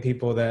definitely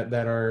people that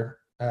are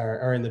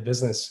in the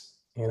business.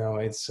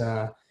 It's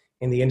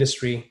in the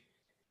industry,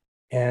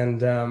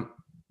 and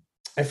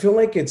I feel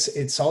like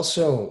it's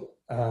also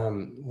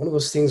one of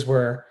those things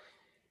where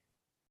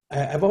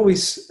I've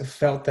always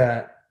felt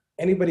that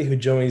anybody who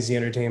joins the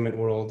entertainment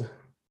world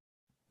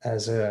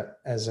as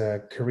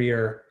a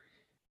career,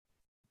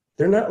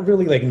 they're not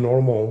really like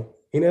normal.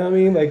 You know what I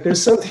mean? Like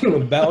there's something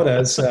about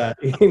us, that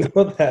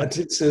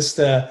it's just,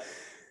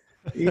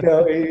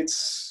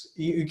 it's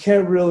you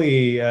can't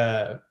really,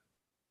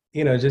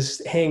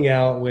 just hang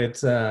out with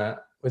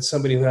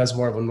somebody who has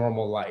more of a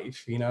normal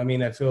life. You know what I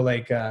mean? I feel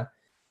like,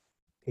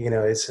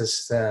 it's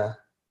just, I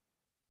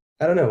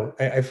don't know.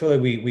 I feel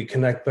like we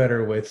connect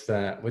better with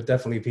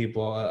definitely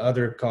people,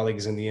 other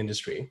colleagues in the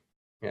industry.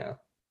 Yeah.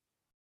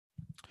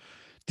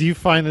 Do you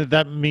find that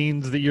that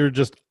means that you're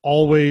just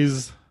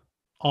always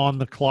on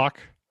the clock?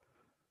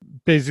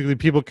 Basically,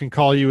 people can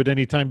call you at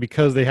any time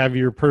because they have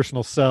your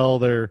personal cell.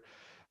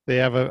 They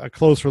have a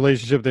close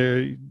relationship.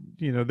 You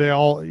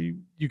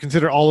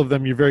consider all of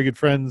them your very good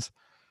friends.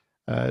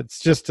 It's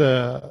just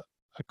a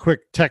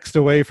quick text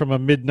away from a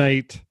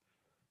midnight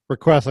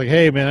request, like,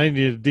 "Hey, man, I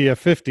need a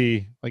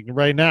DF50 like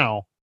right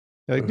now."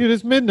 You're like, dude,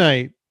 it's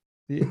midnight.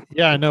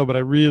 Yeah, I know, but I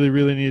really,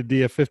 really need a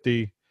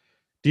DF50.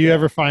 Do you Yeah.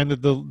 ever find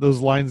that those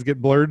lines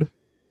get blurred?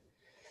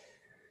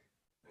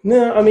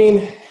 No, I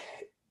mean,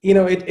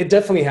 it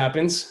definitely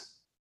happens.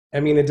 I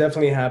mean, it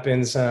definitely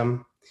happens.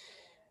 Um,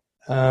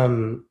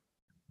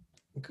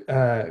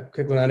 Quick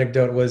little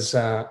anecdote was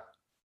a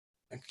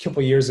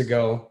couple years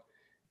ago.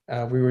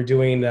 We were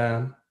doing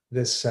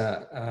this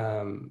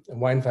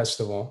wine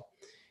festival,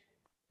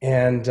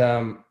 and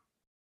the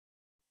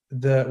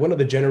one of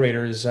the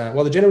generators.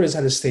 Well, the generators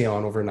had to stay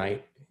on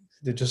overnight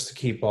just to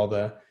keep all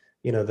the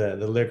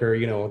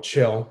liquor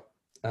chill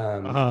Uh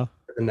um, huh.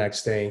 for the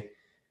next day.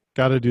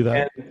 Got to do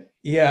that. And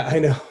yeah, I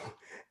know.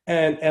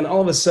 And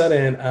all of a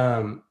sudden,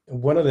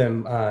 one of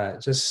them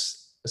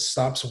just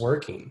stops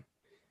working.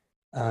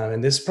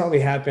 And this probably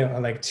happened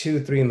at like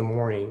 2, 3 in the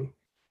morning.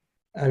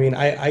 I mean,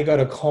 I got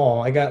a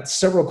call. I got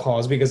several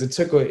calls because it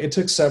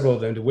took several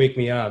of them to wake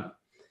me up.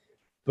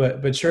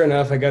 But sure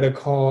enough, I got a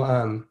call.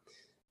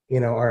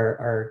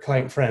 Our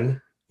client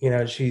friend.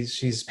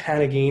 She's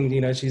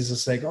panicking. She's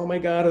just like, oh my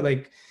god,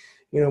 like,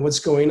 what's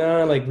going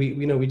on? Like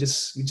we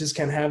just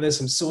can't have this.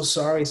 I'm so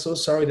sorry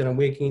that I'm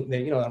waking.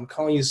 That I'm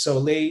calling you so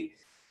late.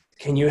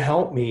 Can you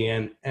help me?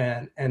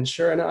 And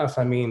sure enough,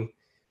 I mean,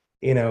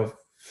 you know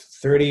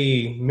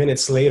 30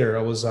 minutes later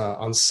I was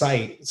on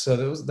site,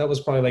 so that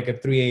was probably like a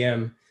 3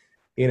 a.m.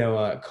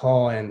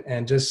 Call,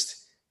 and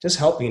just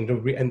helping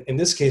and in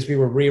this case we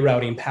were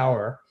rerouting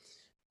power.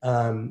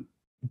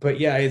 But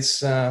yeah,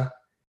 it's I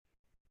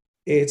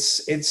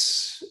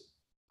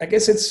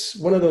guess it's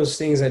one of those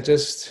things that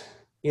just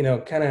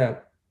kind of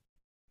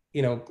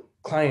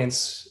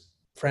clients,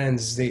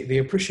 friends, they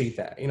appreciate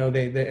that.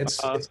 They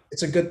it's Uh, it's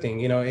it's a good thing.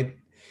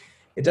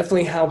 it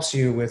definitely helps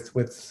you with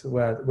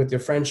your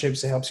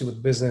friendships. It helps you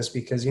with business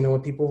because you know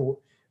what,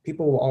 people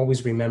will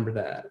always remember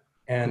that.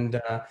 And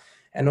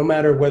no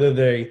matter whether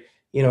they,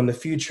 you know, in the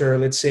future,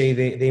 let's say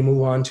they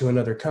move on to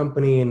another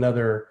company,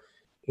 another,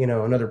 you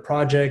know, another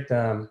project,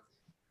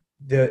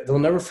 they'll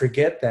never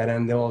forget that,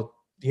 and they'll,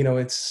 you know,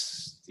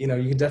 it's, you know,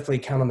 you can definitely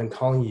count on them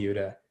calling you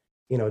to,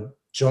 you know,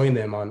 join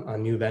them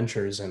on new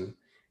ventures. And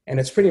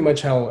it's pretty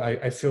much how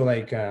I feel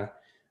like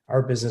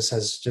our business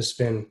has just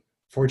been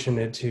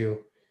fortunate to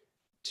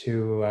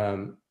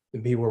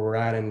be where we're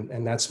at.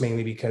 And that's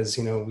mainly because,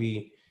 you know,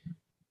 you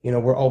know,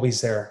 we're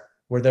always there.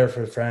 We're there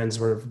for friends.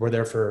 We're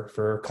there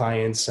for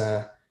clients.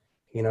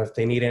 You know, if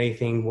they need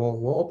anything,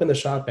 we'll open the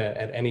shop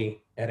at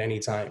any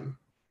time.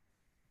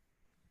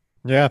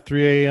 Yeah,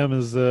 3 a.m.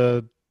 is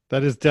that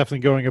is definitely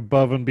going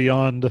above and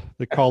beyond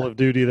the Call of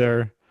Duty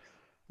there.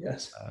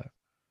 Yes. Uh,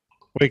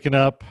 Waking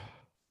up,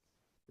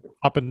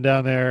 hopping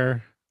down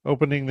there,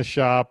 opening the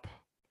shop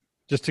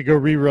just to go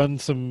rerun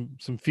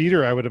some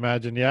feeder, I would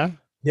imagine. Yeah.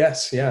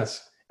 Yes.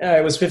 Yes. Yeah,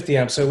 it was 50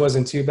 amps, so it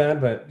wasn't too bad,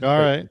 All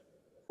right.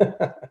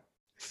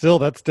 Still,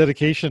 that's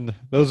dedication.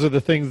 Those are the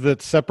things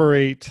that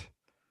separate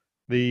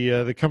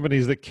the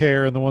companies that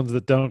care and the ones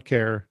that don't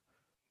care.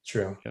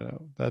 True. You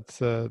know,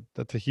 that's a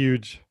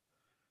huge.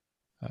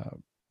 Uh,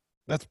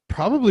 that's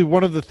probably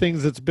one of the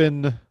things that's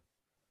been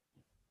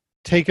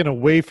taken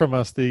away from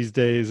us these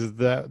days is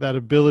that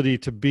ability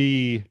to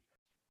be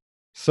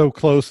so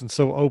close and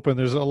so open.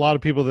 There's a lot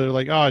of people that are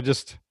like, oh,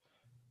 just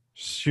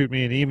shoot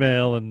me an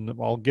email and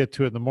I'll get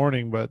to it in the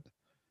morning. But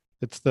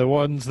it's the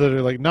ones that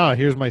are like, nah,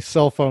 here's my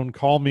cell phone.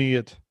 Call me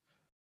at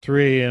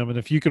 3 a.m. And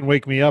if you can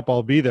wake me up,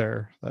 I'll be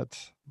there.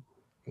 That's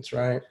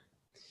right.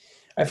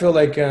 I feel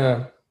like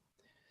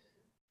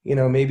you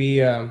know,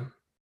 maybe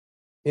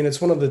and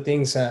it's one of the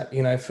things that,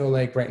 you know, I feel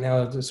like right now,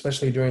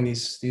 especially during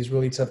these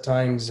really tough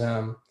times,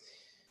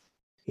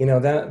 you know,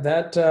 that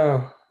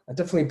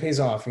definitely pays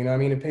off. You know, I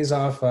mean, it pays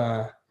off,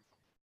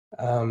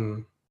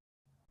 um,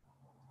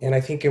 and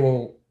I think it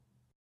will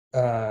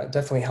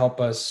definitely help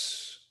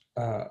us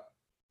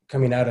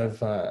coming out of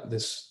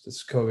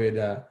this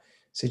COVID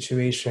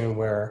situation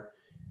where,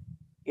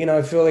 you know,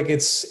 I feel like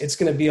it's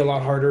going to be a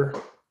lot harder,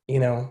 you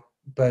know,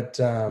 but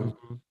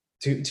Mhm.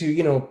 to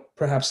you know,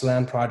 perhaps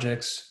land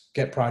projects,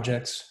 get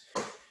projects,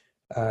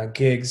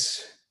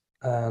 gigs,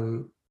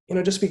 you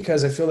know, just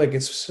because I feel like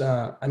it's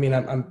I mean,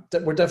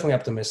 we're definitely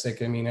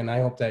optimistic. I mean, and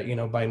I hope that, you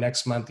know, by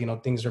next month, you know,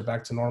 things are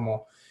back to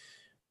normal.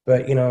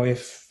 But you know,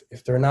 if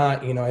they're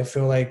not, you know, I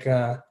feel like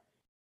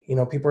you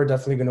know, people are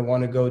definitely going to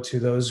want to go to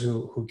those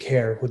who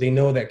care, who they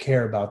know that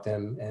care about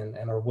them,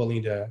 and are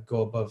willing to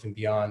go above and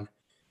beyond.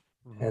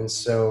 And Mhm.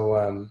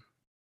 so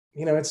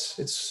you know,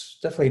 it's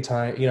definitely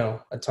time, you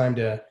know, a time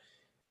to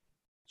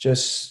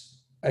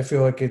just, I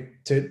feel like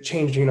it to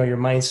change, you know, your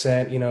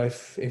mindset. You know,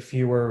 if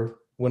you were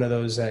one of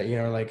those that, you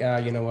know, like, ah,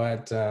 you know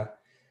what,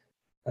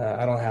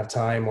 I don't have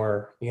time,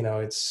 or you know,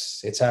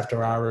 it's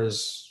after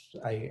hours,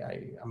 I'm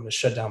going to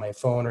shut down my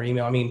phone or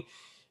email. I mean,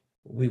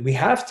 we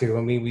have to.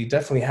 I mean, we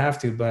definitely have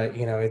to. But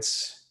you know,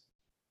 it's,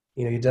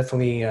 you know, you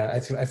definitely. I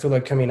feel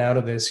like coming out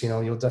of this, you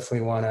know, you'll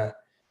definitely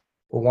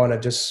want to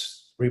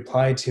just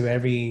reply to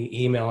every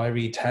email,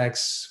 every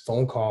text,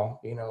 phone call,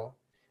 you know,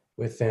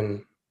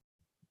 within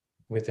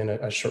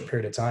a short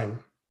period of time.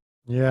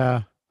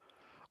 Yeah.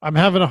 I'm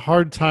having a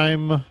hard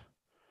time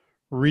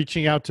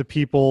reaching out to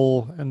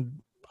people,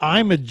 and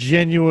I'm a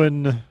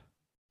genuine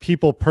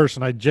people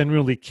person. I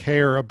genuinely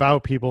care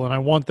about people and I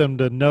want them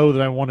to know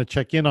that I want to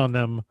check in on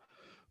them.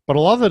 But a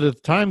lot of the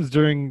times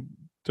during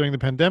the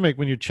pandemic,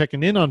 when you're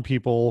checking in on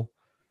people,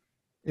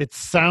 it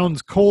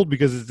sounds cold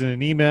because it's in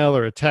an email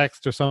or a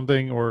text or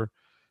something, or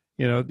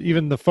you know,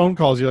 even the phone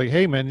calls. You're like,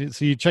 "Hey, man,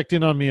 so you checked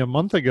in on me a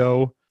month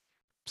ago.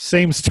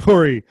 Same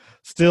story.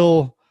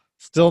 Still,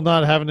 still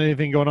not having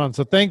anything going on.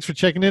 So thanks for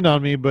checking in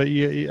on me. But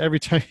every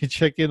time you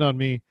check in on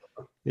me,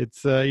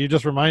 it's you're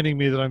just reminding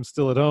me that I'm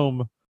still at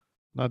home,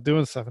 not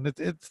doing stuff, and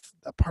it's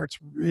that part's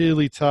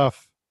really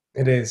tough.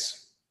 It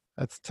is.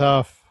 That's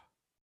tough.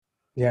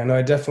 Yeah, no,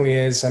 it definitely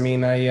is. I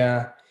mean,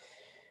 I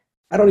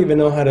don't even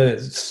know how to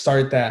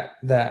start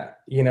that,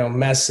 you know,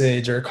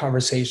 message or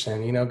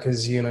conversation, you know,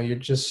 because you know, you're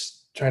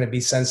just trying to be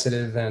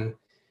sensitive and,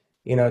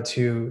 you know,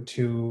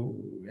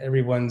 to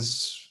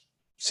everyone's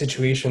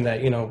situation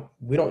that, you know,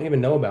 we don't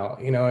even know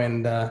about, you know.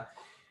 And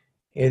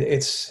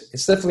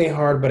it's definitely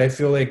hard, but I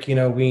feel like, you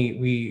know,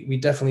 we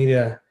definitely need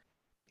to,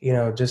 you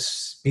know,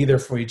 just be there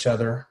for each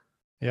other,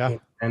 Yeah. you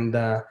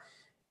know.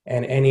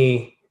 And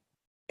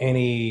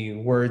any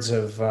words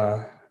of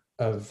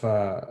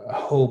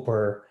hope,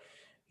 or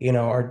you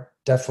know, are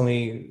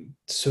definitely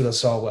suit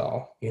us all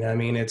well. You know, I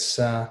mean, it's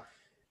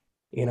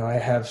you know, I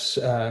have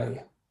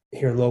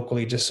here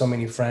locally just so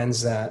many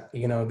friends that,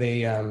 you know, they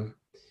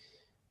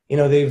you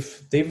know,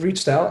 they've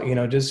reached out, you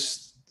know,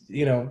 just,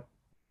 you know,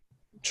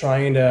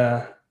 trying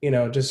to, you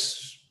know,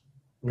 just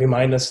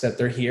remind us that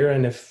they're here,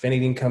 and if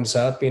anything comes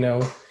up, you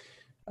know,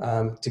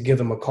 to give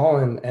them a call.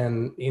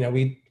 And you know,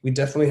 we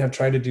definitely have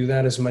tried to do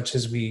that as much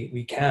as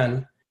we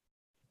can.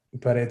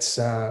 But it's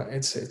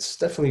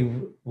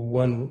definitely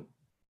one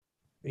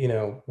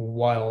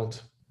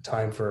wild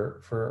time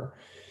for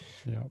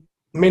Yeah.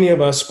 many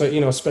of us, but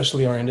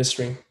especially our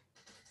industry.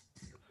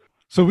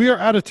 So we are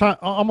out of time,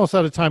 almost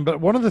out of time.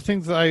 But one of the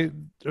things that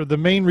or the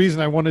main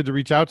reason I wanted to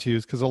reach out to you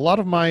is because a lot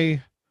of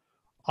my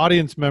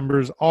audience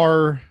members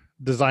are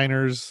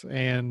designers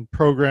and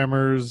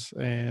programmers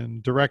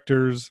and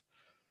directors,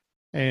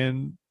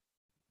 and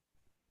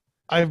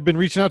I've been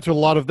reaching out to a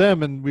lot of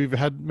them, and we've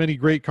had many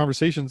great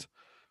conversations.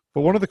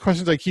 But one of the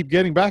questions I keep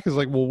getting back is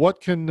like, well, what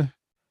can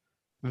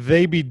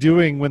they be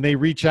doing when they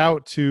reach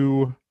out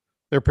to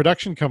their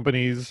production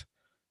companies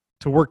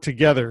to work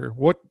together?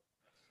 What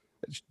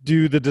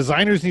do the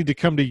designers need to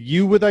come to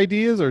you with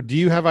ideas, or do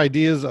you have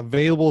ideas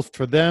available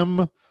for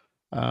them?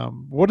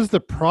 What is the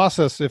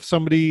process if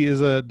somebody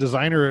is a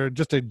designer or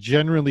just a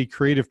generally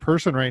creative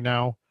person right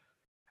now,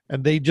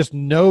 and they just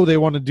know they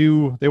want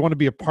to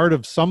be a part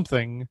of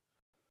something?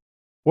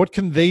 What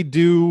can they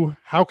do?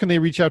 How can they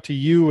reach out to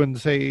you and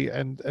say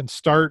and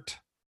start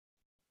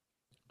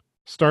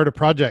a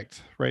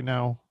project right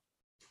now?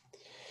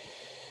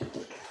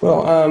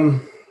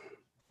 Well,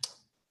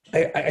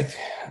 it's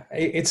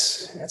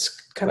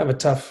kind of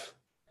it's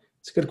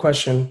a good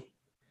question.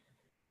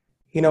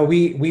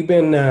 We've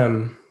been,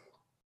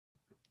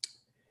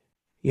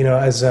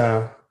 as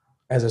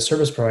a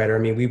service provider, I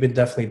mean, we've been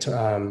definitely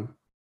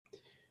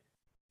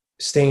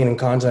staying in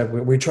contact.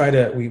 We try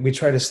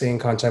to stay in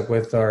contact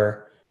with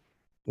our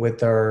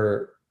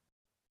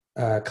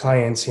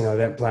clients,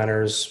 event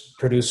planners,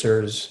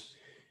 producers,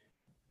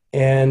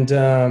 and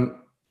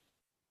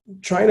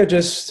trying to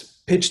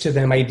just pitch to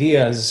them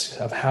ideas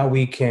of how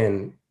we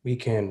can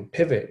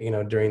pivot,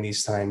 during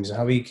these times,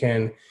 how we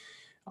can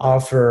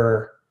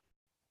offer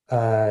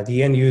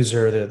the end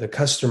user, the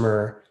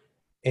customer,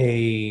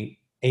 a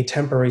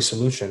temporary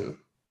solution.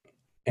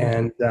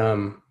 And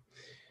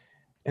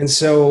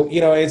so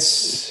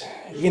it's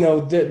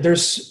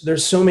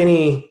there's so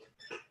many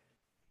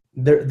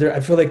I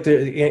feel like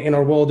in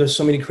our world there's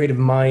so many creative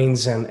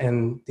minds,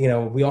 and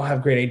we all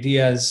have great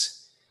ideas,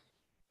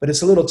 but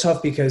it's a little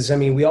tough because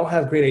we all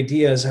have great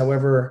ideas.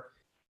 However,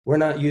 we're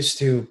not used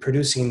to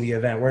producing the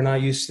event. We're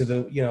not used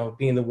to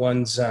being the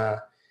ones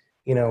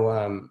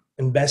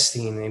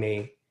investing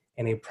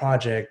in a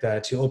project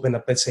to open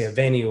up, let's say, a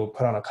venue or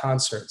put on a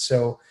concert.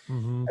 So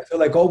I feel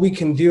like all we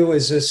can do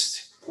is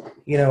just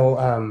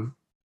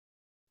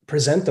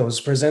present those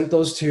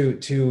to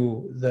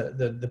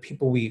the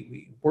people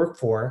we work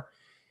for,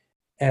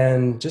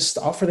 and just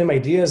offer them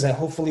ideas that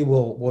hopefully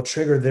will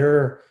trigger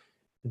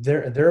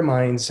their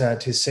minds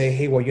to say,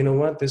 hey, well, you know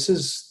what, this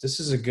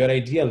is a good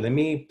idea. Let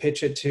me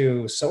pitch it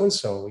to so and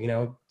so.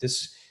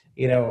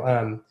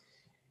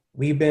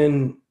 We've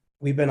been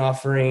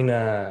offering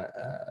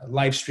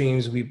live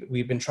streams.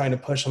 We've been trying to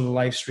push on the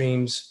live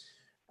streams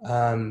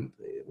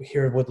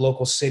here with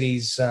local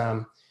cities.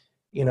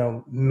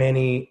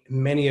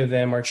 Many of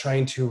them are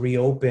trying to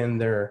reopen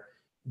their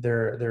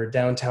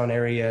downtown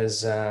areas.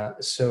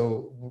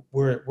 So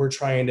we're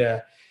trying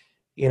to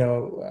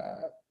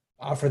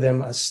offer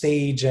them a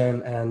stage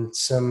and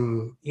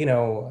some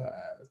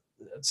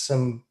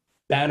some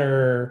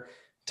banner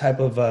type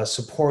of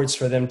supports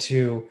for them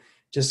to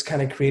just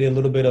kind of create a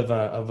little bit of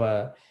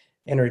a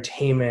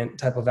entertainment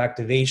type of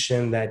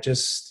activation that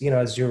just,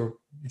 as you're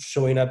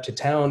showing up to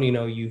town,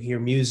 you hear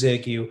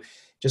music, you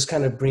just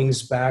kind of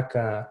brings back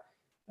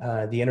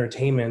the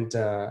entertainment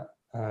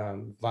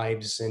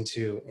vibes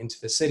into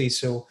the city.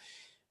 So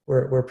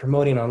we're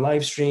promoting on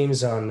live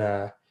streams,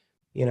 on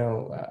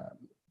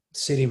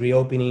city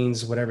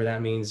reopenings, whatever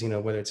that means,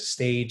 whether it's a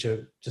stage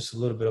or just a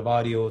little bit of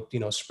audio,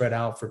 spread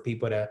out for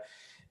people to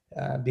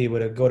be able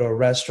to go to a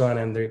restaurant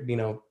and they're,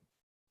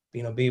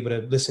 be able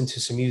to listen to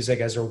some music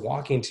as they're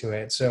walking to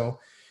it. So,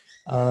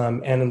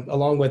 and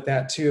along with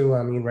that too,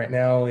 right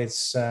now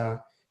it's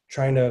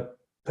trying to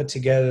put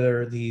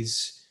together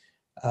these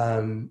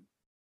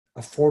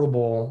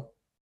affordable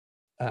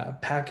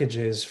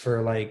packages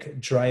for like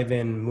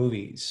drive-in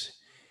movies.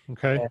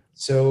 Okay. And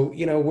so,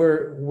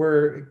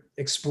 we're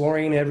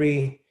exploring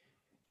every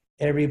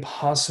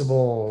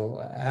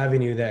possible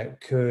avenue that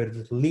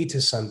could lead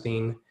to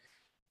something.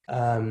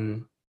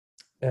 Of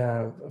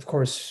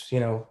course,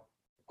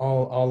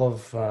 all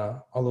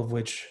of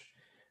which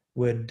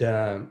would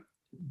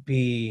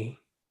be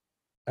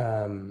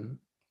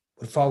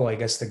would follow, I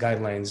guess, the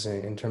guidelines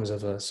in terms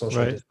of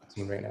social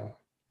distancing right now.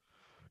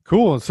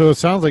 Cool. So it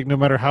sounds like no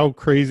matter how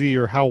crazy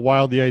or how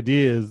wild the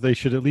idea is, they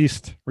should at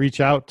least reach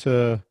out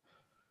to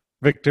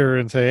Victor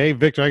and say, "Hey,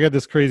 Victor, I got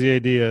this crazy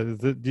idea.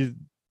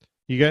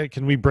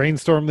 Can we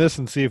brainstorm this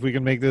and see if we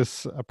can make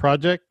this a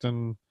project?"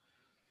 And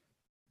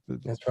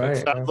that's right.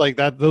 It sounds like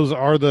that. Those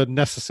are the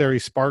necessary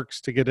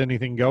sparks to get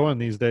anything going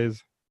these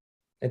days.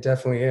 It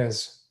definitely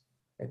is.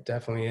 It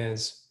definitely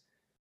is.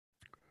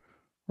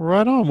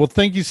 Right on. Well,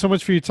 thank you so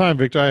much for your time,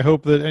 Victor. I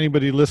hope that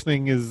anybody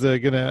listening is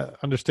going to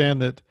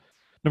understand that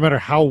no matter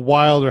how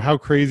wild or how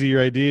crazy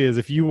your idea is,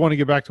 if you want to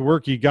get back to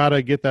work, you got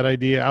to get that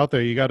idea out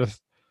there. You got to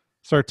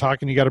start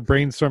talking. You got to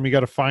brainstorm. You got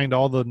to find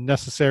all the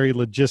necessary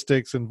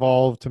logistics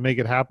involved to make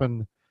it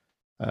happen.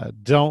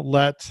 Don't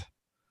let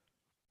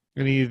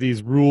any of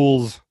these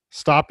rules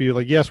stop you.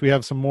 Like, yes, we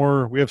have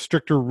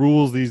stricter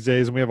rules these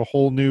days, and we have a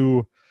whole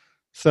new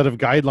set of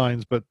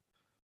guidelines, but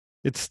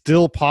it's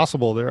still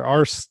possible. There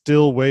are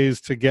still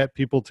ways to get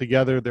people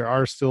together. There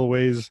are still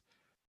ways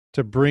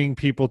to bring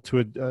people to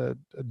a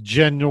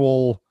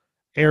general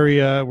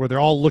area where they're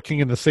all looking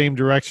in the same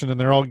direction and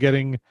they're all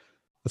getting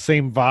the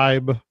same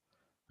vibe.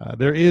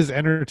 There is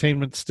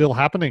entertainment still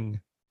happening.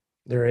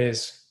 There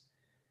is,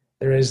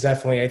 there is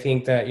definitely. I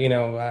think that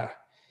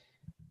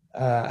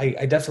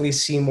I definitely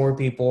see more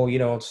people,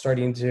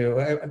 starting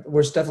to.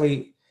 We're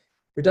definitely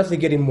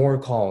getting more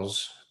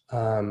calls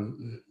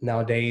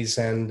nowadays,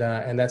 and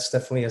that's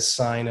definitely a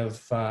sign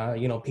of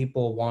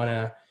people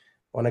want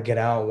to get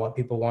out, what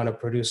people want to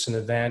produce an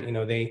event.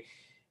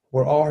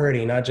 We're all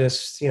hurting, not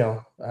just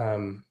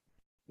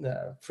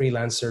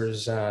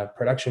freelancers,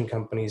 production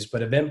companies,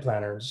 but event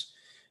planners,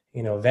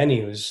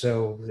 venues.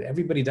 So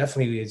everybody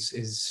definitely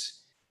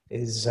is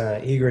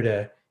eager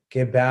to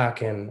get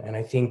back, and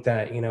I think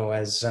that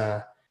as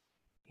the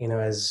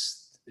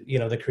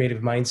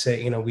creative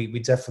mindset, we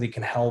definitely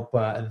can help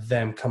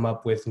them come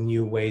up with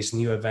new ways,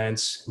 new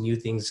events, new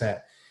things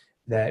that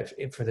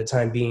if for the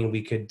time being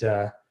we could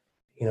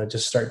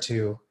just start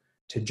to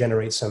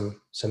generate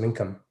some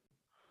income.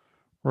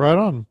 Right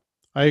on.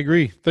 I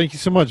agree. Thank you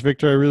so much,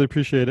 Victor. I really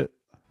appreciate it.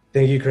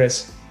 Thank you,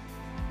 Chris.